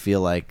 and I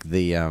feel like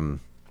the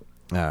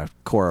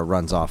Korra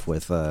runs off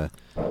with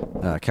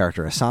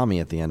character Asami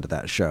at the end of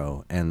that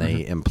show, and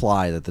they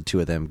imply that the two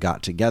of them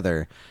got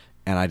together,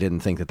 and I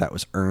didn't think that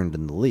was earned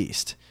in the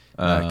least,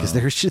 because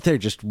there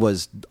just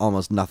was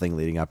almost nothing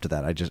leading up to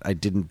that. I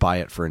didn't buy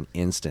it for an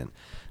instant.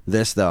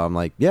 This though, I'm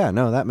like, yeah,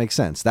 no, that makes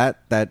sense. That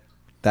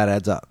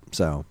adds up.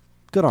 So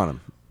good on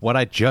him. What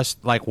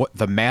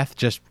the math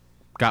just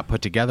got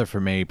put together for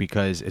me,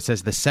 because it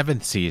says the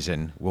 7th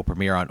season will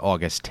premiere on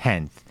August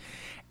 10th,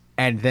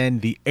 and then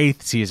the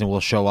 8th season will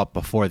show up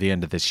before the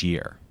end of this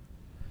year.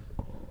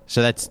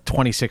 So that's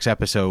 26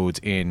 episodes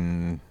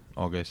in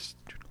August,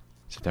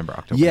 September,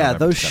 October. Yeah,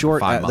 November, those December,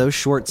 5 months. those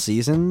short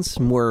seasons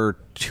were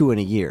 2 in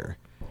a year.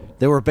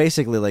 They were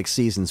basically like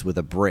seasons with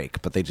a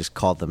break, but they just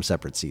called them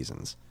separate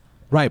seasons.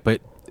 Right,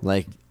 but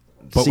Like,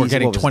 we're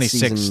getting what was it,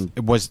 26. season-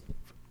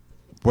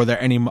 Were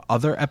there any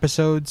other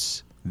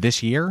episodes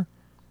this year?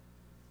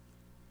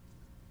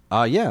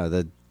 Yeah,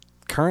 the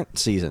current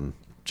season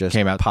just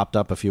Came out- popped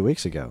up a few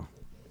weeks ago.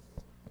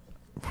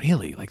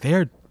 Really? Like,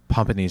 they're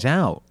pumping these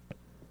out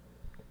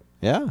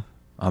Yeah.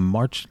 on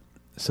March.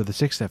 So the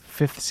 6th and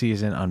 5th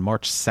season on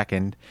March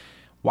 2nd.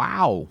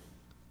 Wow.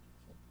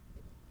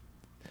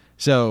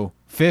 So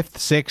 5th,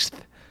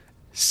 6th,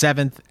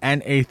 7th,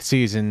 and 8th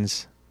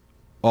seasons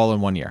all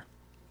in 1 year.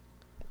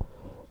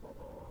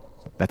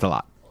 That's a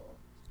lot.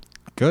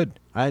 Good.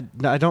 I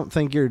don't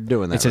think you're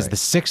doing that. It says right.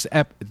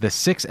 the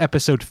 6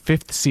 episode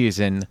 5th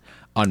season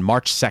on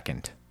March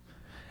 2nd,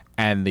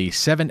 and the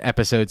 7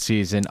 episode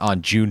season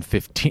on June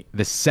 15th.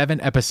 The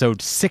 7 episode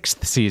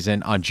 6th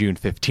season on June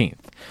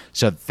 15th.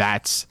 So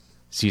that's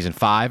season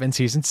 5 and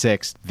season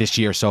 6 this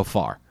year so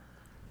far.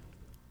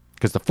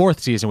 Because the 4th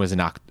season was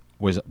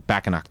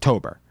back in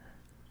October.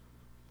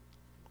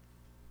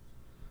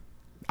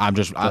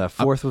 The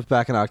 4th was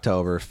back in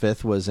October.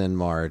 5th was in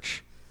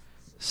March.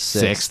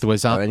 6th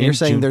was on. And you're in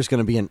saying June. there's going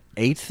to be an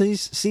 8th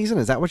season?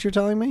 Is that what you're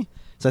telling me?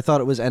 So I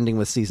thought it was ending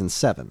with season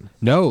 7.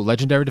 No,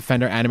 Legendary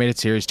Defender animated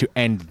series to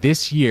end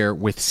this year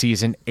with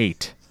season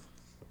 8.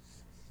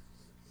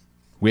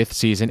 with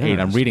season 8. I'm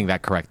Interesting. reading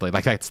that correctly.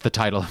 Like, that's the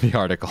title of the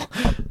article.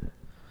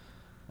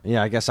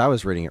 Yeah, I guess I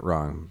was reading it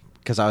wrong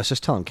because I was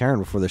just telling Karen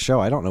before the show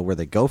I don't know where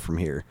they go from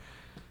here.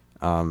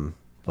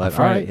 But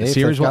all right, The if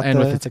series they've will got end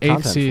with the its 8th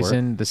content for it.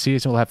 season. The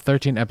season will have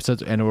 13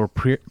 episodes and it will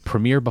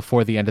premiere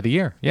before the end of the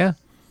year. Yeah,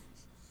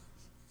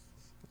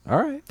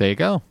 All right, there you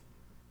go.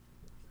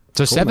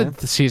 So Cool, 7th man.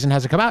 season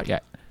hasn't come out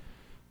yet.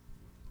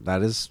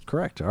 that is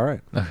correct. All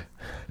right,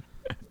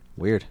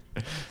 weird.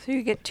 So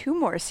you get 2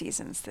 more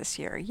seasons this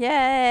year.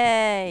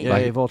 Yay! Yay,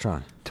 Like-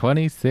 Voltron.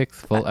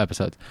 26 full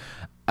episodes.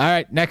 All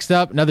right, next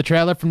up, another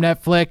trailer from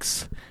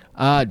Netflix.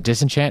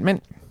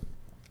 Disenchantment.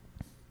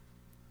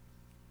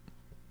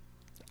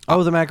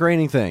 Oh, the Matt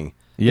Groening thing.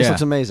 This Yeah.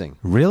 looks amazing.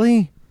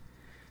 Really?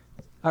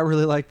 I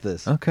really like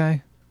this.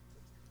 Okay.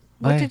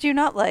 What did you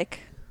not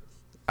like?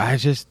 I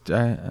just,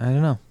 I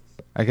don't know.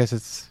 I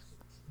guess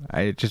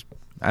I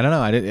don't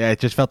know. I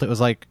just felt it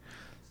was like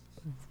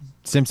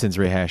Simpsons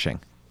rehashing.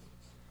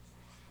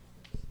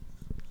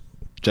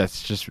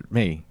 Just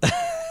me.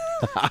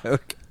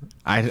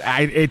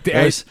 Okay.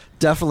 There's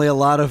definitely a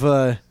lot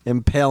of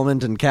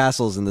impalement and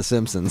castles in The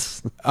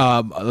Simpsons.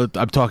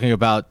 I'm talking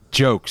about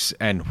jokes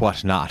and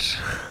whatnot.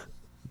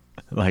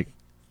 Like,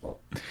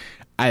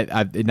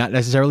 I not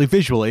necessarily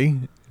visually,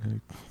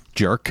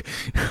 jerk.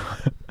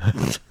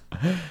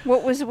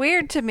 What was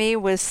weird to me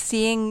was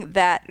seeing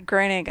that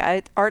Groening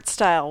art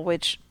style,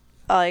 which,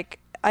 like,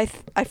 I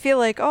feel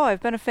like, oh,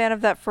 I've been a fan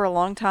of that for a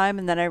long time,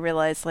 and then I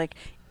realized, like,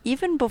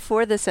 even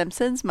before The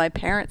Simpsons, my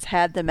parents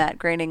had the Matt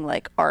Groening,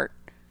 like, art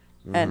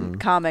and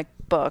comic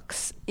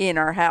books in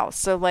our house.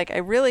 So, like, I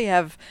really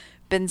have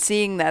been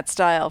seeing that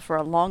style for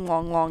a long,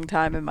 long, long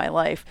time in my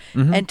life.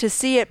 And to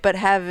see it, but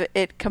have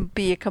it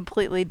be a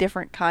completely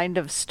different kind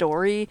of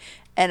story,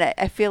 and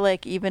I feel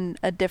like even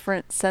a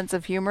different sense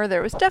of humor.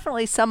 There was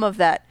definitely some of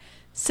that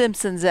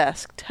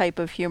Simpsons-esque type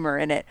of humor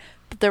in it,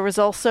 but there was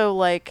also,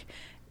 like,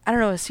 I don't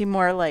know, it seemed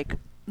more like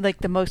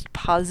the most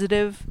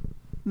positive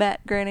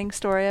Matt Groening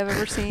story I've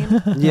ever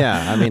seen.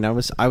 Yeah, I mean, I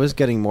was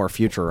getting more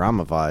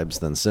Futurama vibes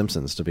than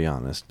Simpsons, to be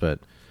honest, but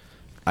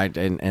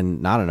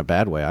and not in a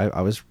bad way.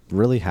 I was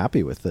really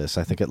happy with this.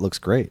 I think it looks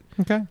great.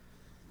 Okay.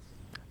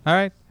 All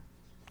right.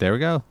 There we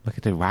go. Look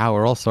at that. Wow,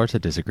 we're all sorts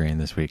of disagreeing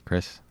this week,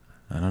 Chris.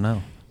 I don't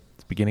know.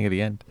 It's the beginning of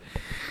the end.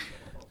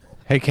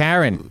 Hey,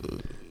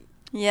 Karen.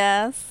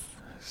 Yes.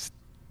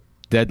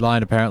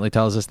 Deadline apparently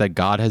tells us that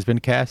God has been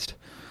cast.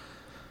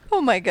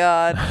 Oh my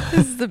God.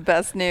 This is the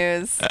best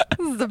news.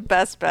 This is the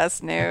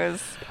best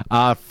news.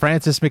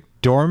 Frances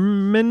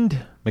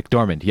McDormand,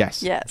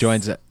 yes, Yes.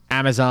 joins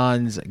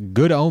Amazon's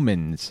Good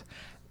Omens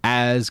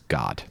as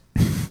God.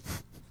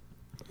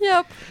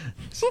 Yep.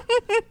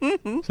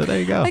 So there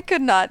you go. I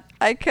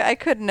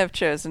couldn't have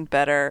chosen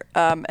better.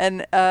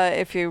 And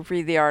if you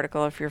read the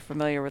article, if you're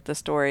familiar with the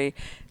story,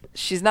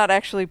 she's not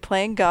actually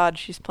playing God.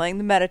 She's playing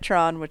the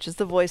Metatron, which is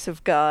the voice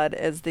of God,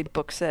 as the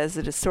book says.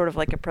 It is sort of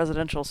like a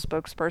presidential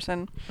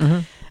spokesperson.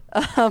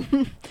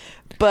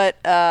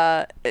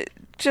 But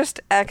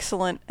just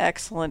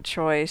excellent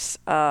choice.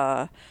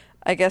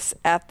 I guess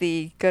at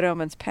the Good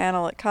Omens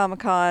panel at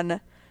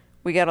Comic-Con,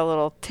 we got a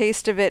little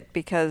taste of it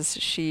because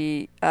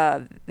they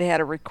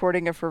had a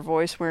recording of her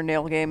voice where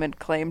Neil Gaiman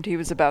claimed he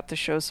was about to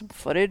show some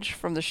footage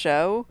from the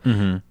show,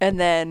 and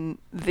then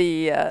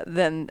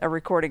then a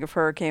recording of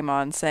her came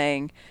on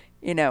saying,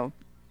 you know,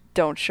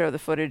 don't show the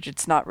footage;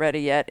 it's not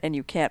ready yet, and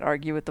you can't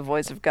argue with the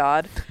voice of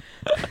God.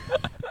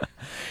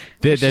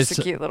 It's just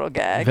a cute little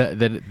gag.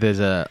 There's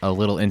a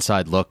little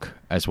inside look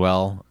as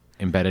well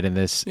embedded in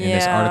this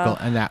article,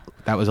 and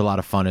that was a lot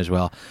of fun as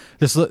well.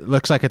 This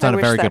looks like it's on a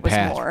very good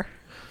path. More.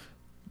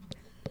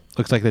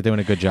 Looks like they're doing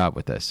a good job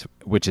with this,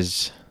 which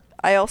is...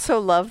 I also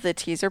love the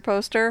teaser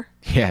poster.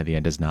 Yeah, the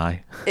end is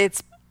nigh.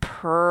 It's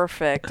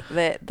perfect.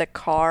 The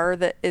car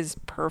that is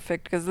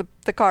perfect, because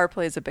the car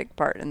plays a big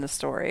part in the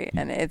story,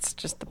 and it's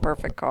just the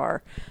perfect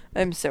car.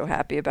 I'm so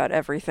happy about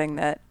everything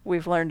that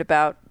we've learned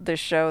about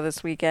this show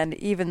this weekend,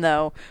 even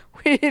though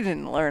we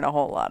didn't learn a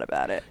whole lot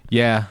about it.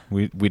 Yeah,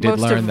 we did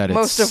learn that it's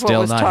most of what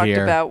still was not talked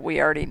here. about we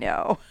already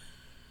know.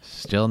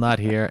 Still not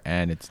here,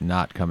 and it's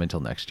not coming until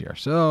next year.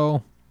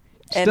 So...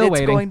 And Still it's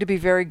waiting. going to be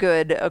very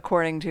good,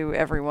 according to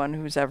everyone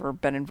who's ever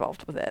been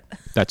involved with it.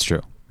 That's true.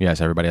 Yes,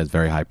 everybody has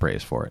very high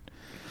praise for it.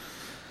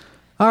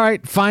 All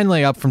right,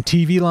 finally up from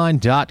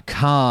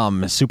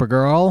TVLine.com,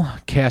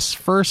 Supergirl casts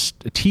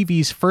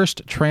TV's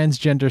first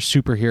transgender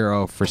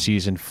superhero for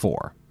season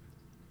 4.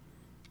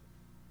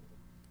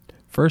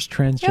 First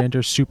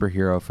transgender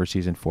superhero for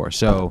season 4.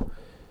 So,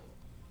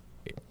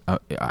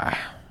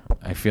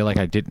 I feel like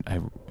it's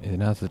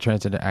the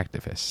transgender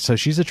activist. So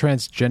she's a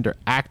transgender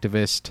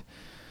activist.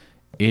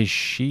 Is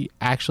she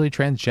actually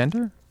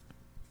transgender?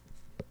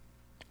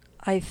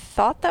 I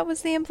thought that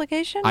was the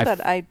implication,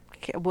 but I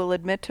will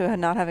admit to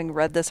not having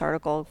read this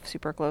article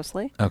super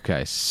closely.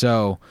 Okay,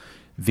 so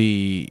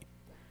the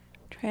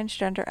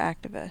Transgender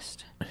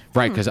activist.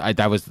 right, because I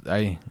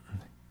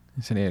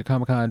San Diego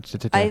Comic-Con.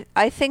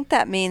 I think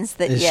that means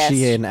that, Is yes.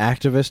 she an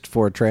activist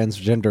for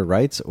transgender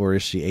rights, or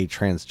is she a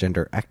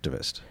transgender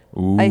activist?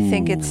 I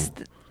think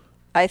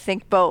I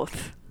think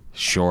both.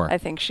 Sure. I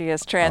think she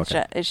is trans.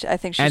 Okay. I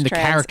think she's And the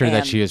trans character that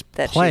and she is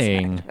that she's an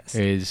playing activist.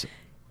 is,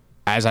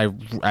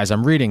 as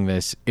I'm reading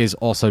this, is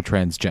also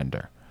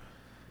transgender.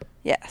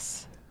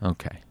 Yes.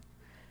 Okay.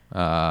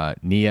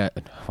 Nia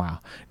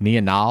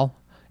Nal,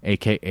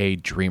 aka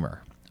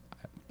Dreamer.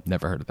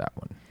 Never heard of that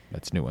one.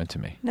 That's a new one to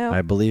me. No.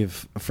 I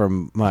believe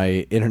from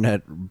my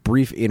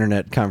brief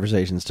internet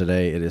conversations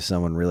today, it is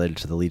someone related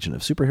to the Legion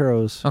of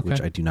Superheroes, Okay.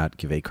 which I do not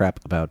give a crap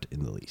about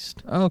in the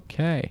least.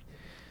 Okay.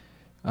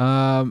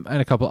 And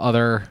a couple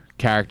other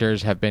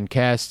characters have been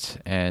cast,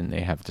 and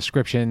they have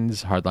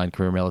descriptions. Hardline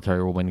career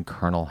military woman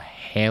Colonel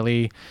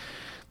Haley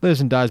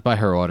lives and dies by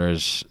her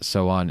orders,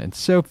 so on and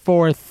so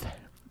forth.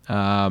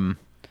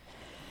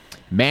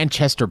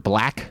 Manchester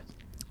Black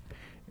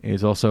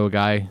is also a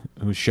guy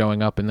who's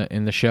showing up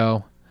in the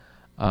show.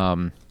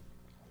 So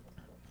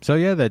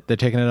yeah, they're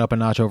taking it up a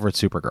notch over at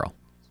Supergirl.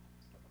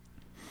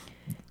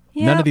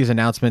 Yeah. None of these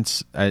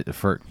announcements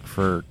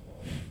for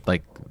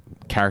like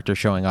characters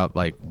showing up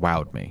like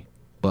wowed me,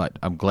 but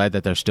I'm glad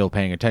that they're still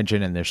paying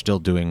attention and they're still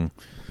doing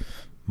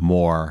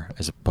more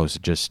as opposed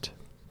to just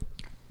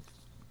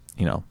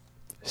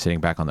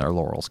sitting back on their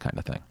laurels kind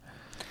of thing.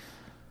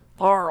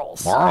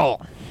 Laurels.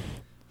 Laurel.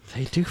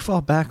 They do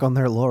fall back on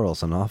their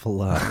laurels an awful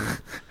lot.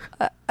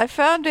 I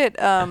found it.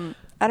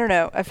 I don't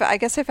know. I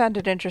guess I found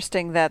it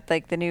interesting that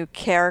like the new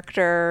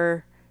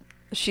character,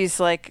 she's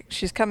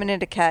coming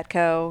into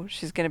Catco.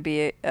 She's going to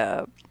be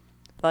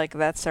like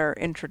that's her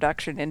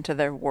introduction into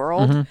their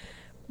world, Mm-hmm.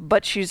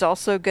 but she's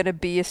also going to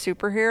be a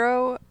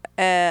superhero.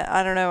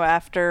 I don't know,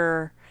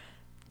 after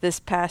this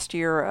past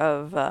year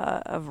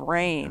of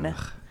Reign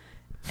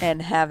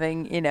and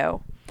having a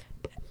new.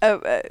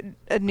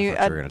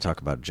 We're going to talk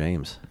about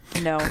James.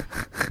 No,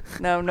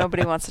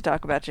 nobody wants to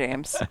talk about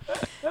James.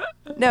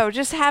 No,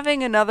 just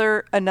having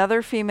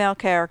another female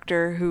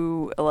character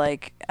who,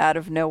 like, out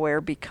of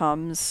nowhere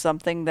becomes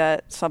something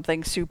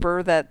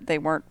super that they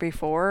weren't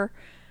before.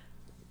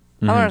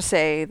 Mm-hmm. I want to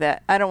say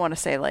that I don't want to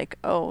say like,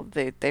 oh,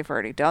 they've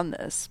already done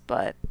this,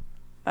 but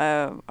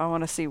I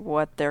want to see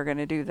what they're going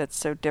to do that's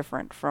so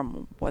different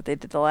from what they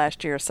did the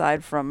last year.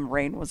 Aside from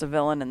Rain was a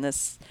villain, and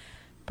this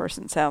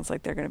person sounds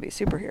like they're going to be a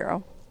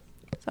superhero.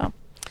 So,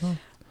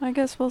 I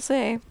guess we'll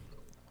see.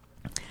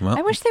 Well,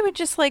 I wish they would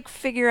just like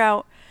figure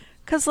out,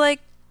 because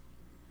like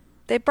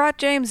they brought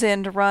James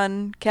in to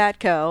run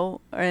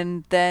Catco,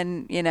 and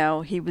then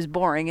he was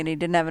boring and he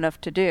didn't have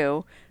enough to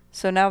do,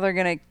 so now they're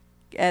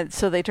gonna,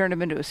 so they turned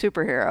him into a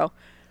superhero.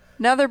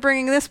 Now they're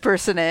bringing this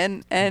person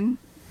in, and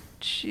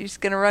she's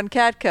gonna run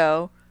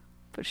Catco,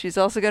 but she's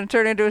also gonna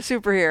turn into a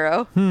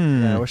superhero.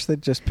 Yeah, I wish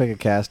they'd just pick a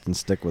cast and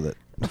stick with it.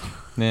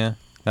 yeah,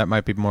 that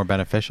might be more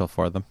beneficial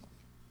for them.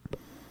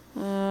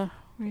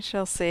 We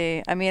shall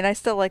see. I mean, I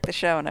still like the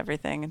show and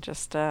everything, and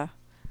just a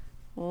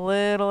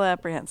little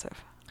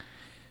apprehensive.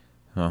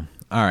 Oh,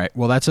 all right.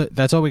 Well,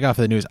 that's all we got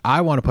for the news.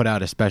 I want to put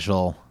out a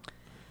special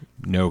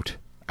note.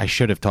 I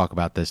should have talked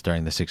about this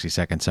during the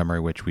 60-second summary,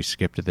 which we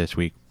skipped this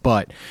week.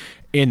 But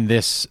in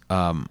this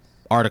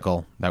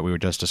article that we were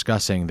just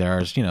discussing,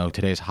 there's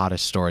today's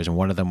hottest stories, and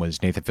one of them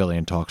was Nathan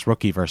Fillion talks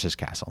Rookie versus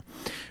Castle,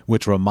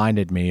 which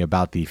reminded me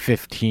about the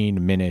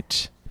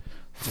 15-minute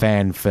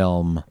fan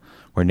film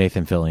where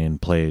Nathan Fillion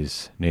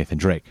plays Nathan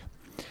Drake.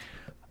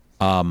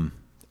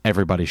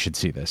 Everybody should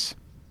see this.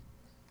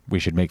 We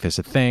should make this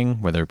a thing,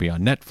 whether it be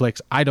on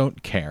Netflix. I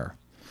don't care.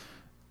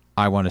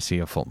 I want to see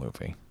a full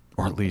movie,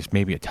 or at least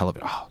maybe a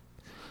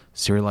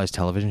serialized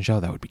television show.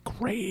 That would be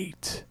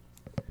great.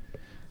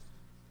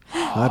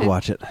 I'd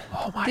watch it.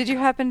 Oh my! Did you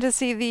happen to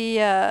see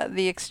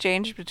the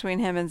exchange between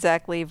him and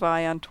Zach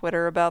Levi on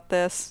Twitter about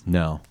this?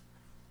 No.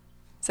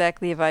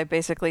 Zach Levi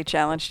basically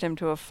challenged him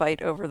to a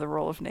fight over the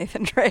role of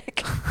Nathan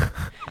Drake.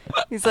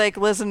 He's like,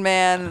 listen,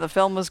 man, the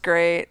film was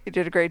great. You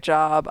did a great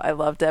job. I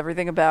loved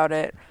everything about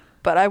it.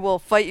 But I will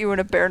fight you in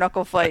a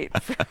bare-knuckle fight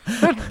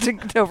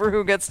over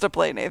who gets to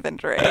play Nathan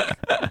Drake.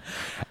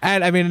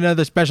 And I mean,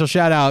 another special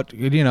shout-out,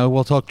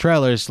 we'll talk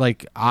trailers.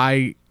 Like,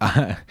 I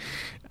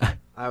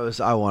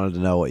wanted to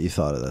know what you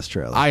thought of this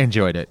trailer. I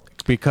enjoyed it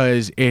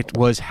because it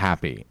was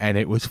happy and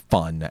it was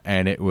fun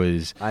and it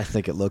was... I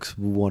think it looks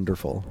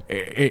wonderful.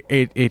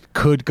 It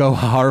could go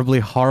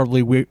horribly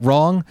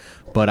wrong,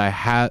 but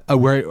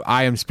where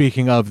I am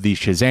speaking of the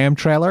Shazam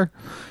trailer.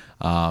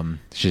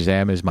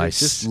 Shazam is my... It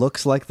just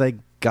looks like they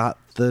got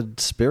the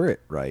spirit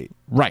right.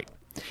 Right.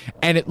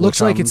 And it looks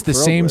like I'm it's the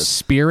thrilled same with.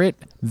 spirit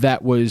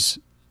that was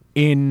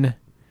in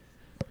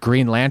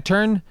Green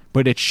Lantern,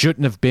 but it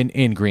shouldn't have been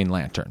in Green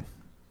Lantern.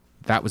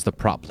 That was the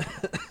problem.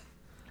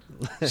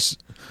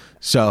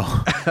 So,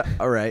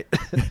 All right.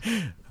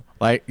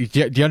 like,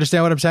 do you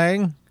understand what I'm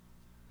saying?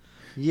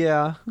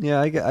 Yeah.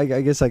 I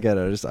guess I get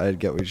it. I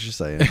get what you're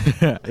saying.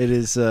 It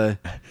is.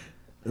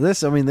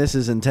 This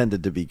is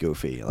intended to be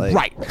goofy. Like,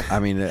 Right. I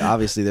mean,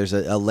 obviously there's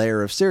a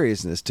layer of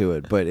seriousness to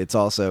it, but it's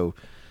also,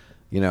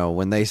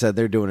 when they said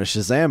they're doing a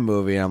Shazam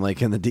movie, I'm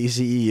like, in the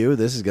DCEU,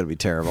 this is going to be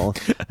terrible.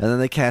 And then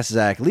they cast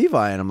Zach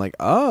Levi, and I'm like,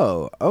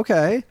 oh,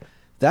 okay.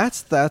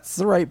 that's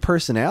the right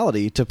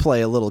personality to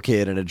play a little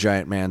kid in a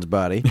giant man's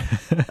body.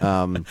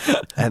 And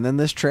then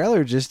this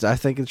trailer I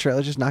think the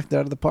trailer just knocked it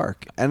out of the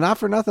park. And not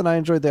for nothing, I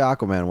enjoyed the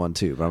Aquaman one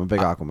too, but I'm a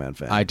big Aquaman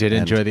fan. I did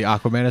enjoy the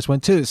Aquaman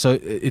one too. So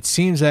it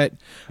seems that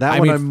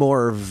I'm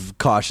more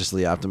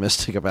cautiously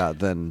optimistic about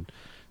than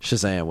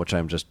Shazam, which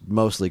I'm just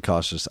mostly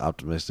cautious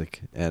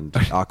optimistic. And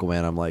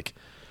Aquaman, I'm like,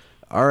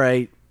 all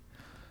right,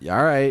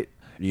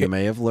 you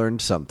may have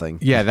learned something.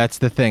 Yeah, that's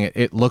the thing.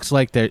 It looks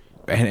like they're,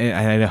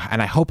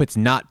 and I hope it's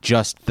not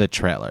just the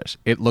trailers.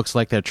 It looks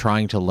like they're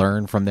trying to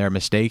learn from their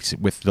mistakes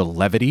with the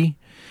levity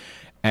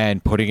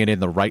and putting it in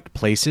the right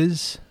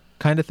places,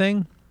 kind of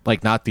thing.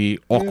 Like not the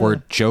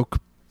awkward joke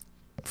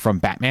from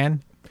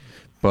Batman,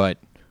 but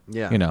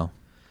you know.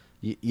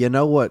 You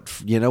know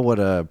what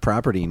a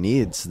property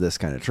needs this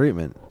kind of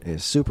treatment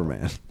is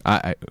Superman.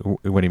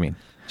 What do you mean?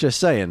 Just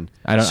saying.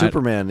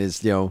 Superman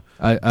is, a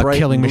bright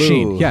killing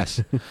machine.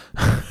 Yes.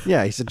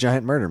 Yeah, he's a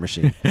giant murder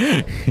machine.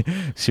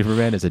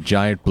 Superman is a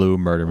giant blue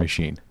murder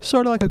machine.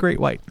 Sort of like a great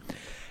white.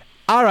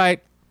 All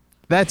right.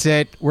 That's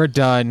it. We're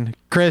done.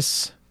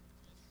 Chris,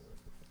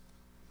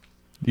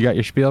 you got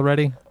your spiel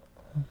ready?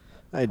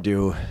 I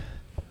do.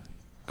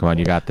 Come on,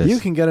 you got this.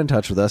 You can get in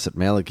touch with us at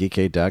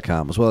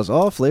mail@geekade.com, as well as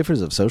all flavors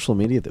of social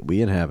media that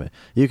we inhabit.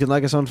 You can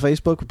like us on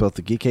Facebook with both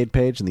the Geekade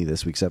page and the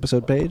This Week's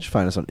Episode page.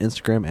 Find us on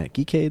Instagram at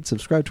Geekade.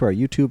 Subscribe to our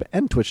YouTube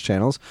and Twitch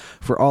channels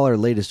for all our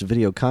latest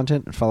video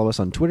content. And follow us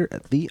on Twitter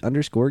at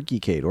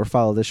 @_Geekade, or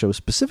follow this show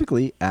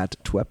specifically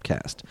at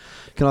Twepcast.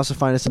 You can also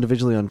find us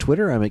individually on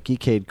Twitter. I'm at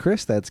Geekade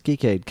Chris. That's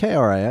Geekade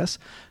KRIS.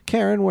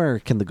 Karen, where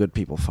can the good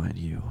people find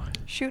you?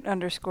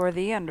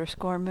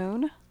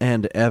 Shoot_the_moon.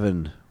 And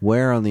Evan,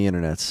 where on the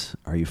internets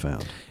are you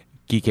found?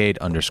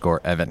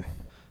 Geekade_Evan.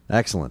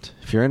 Excellent.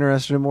 If you're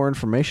interested in more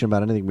information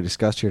about anything we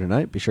discussed here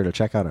tonight, be sure to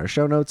check out our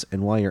show notes.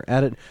 And while you're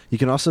at it, you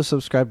can also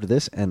subscribe to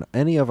this and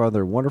any of our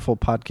other wonderful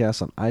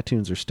podcasts on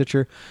iTunes or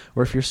Stitcher.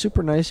 Or if you're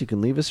super nice, you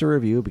can leave us a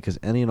review, because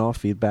any and all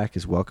feedback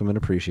is welcome and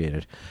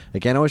appreciated.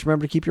 Again, always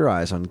remember to keep your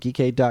eyes on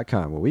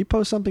Geekade.com, where we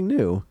post something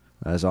new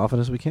as often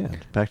as we can.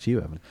 Back to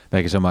you, Evan.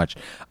 Thank you so much.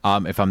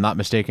 If I'm not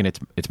mistaken,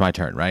 it's my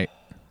turn, right?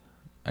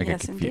 I get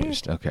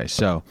confused. Indeed. Okay,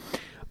 so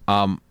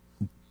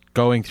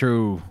going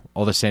through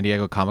all the San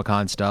Diego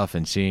Comic-Con stuff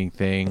and seeing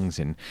things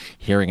and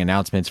hearing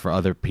announcements for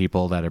other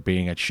people that are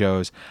being at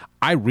shows,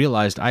 I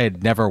realized I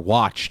had never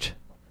watched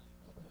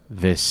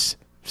this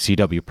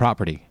CW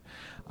property.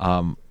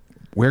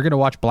 We're going to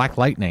watch Black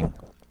Lightning,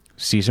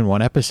 Season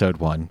 1, Episode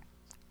 1,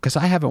 because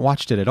I haven't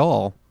watched it at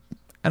all,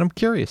 and I'm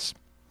curious.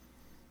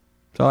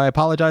 So I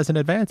apologize in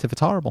advance if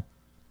it's horrible.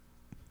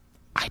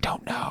 I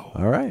don't know.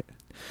 All right.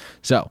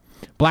 So,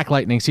 Black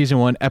Lightning, Season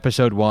 1,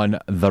 Episode 1,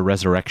 The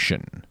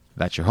Resurrection.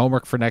 That's your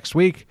homework for next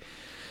week.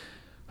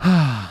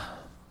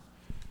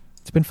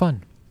 It's been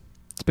fun.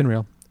 It's been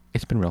real.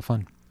 It's been real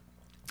fun.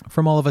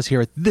 From all of us here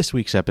at this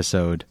week's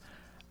episode,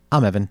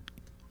 I'm Evan.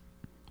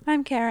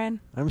 I'm Karen.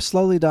 I'm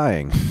slowly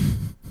dying.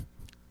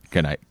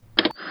 Good night.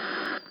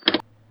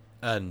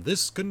 And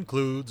this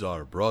concludes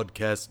our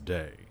broadcast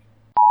day.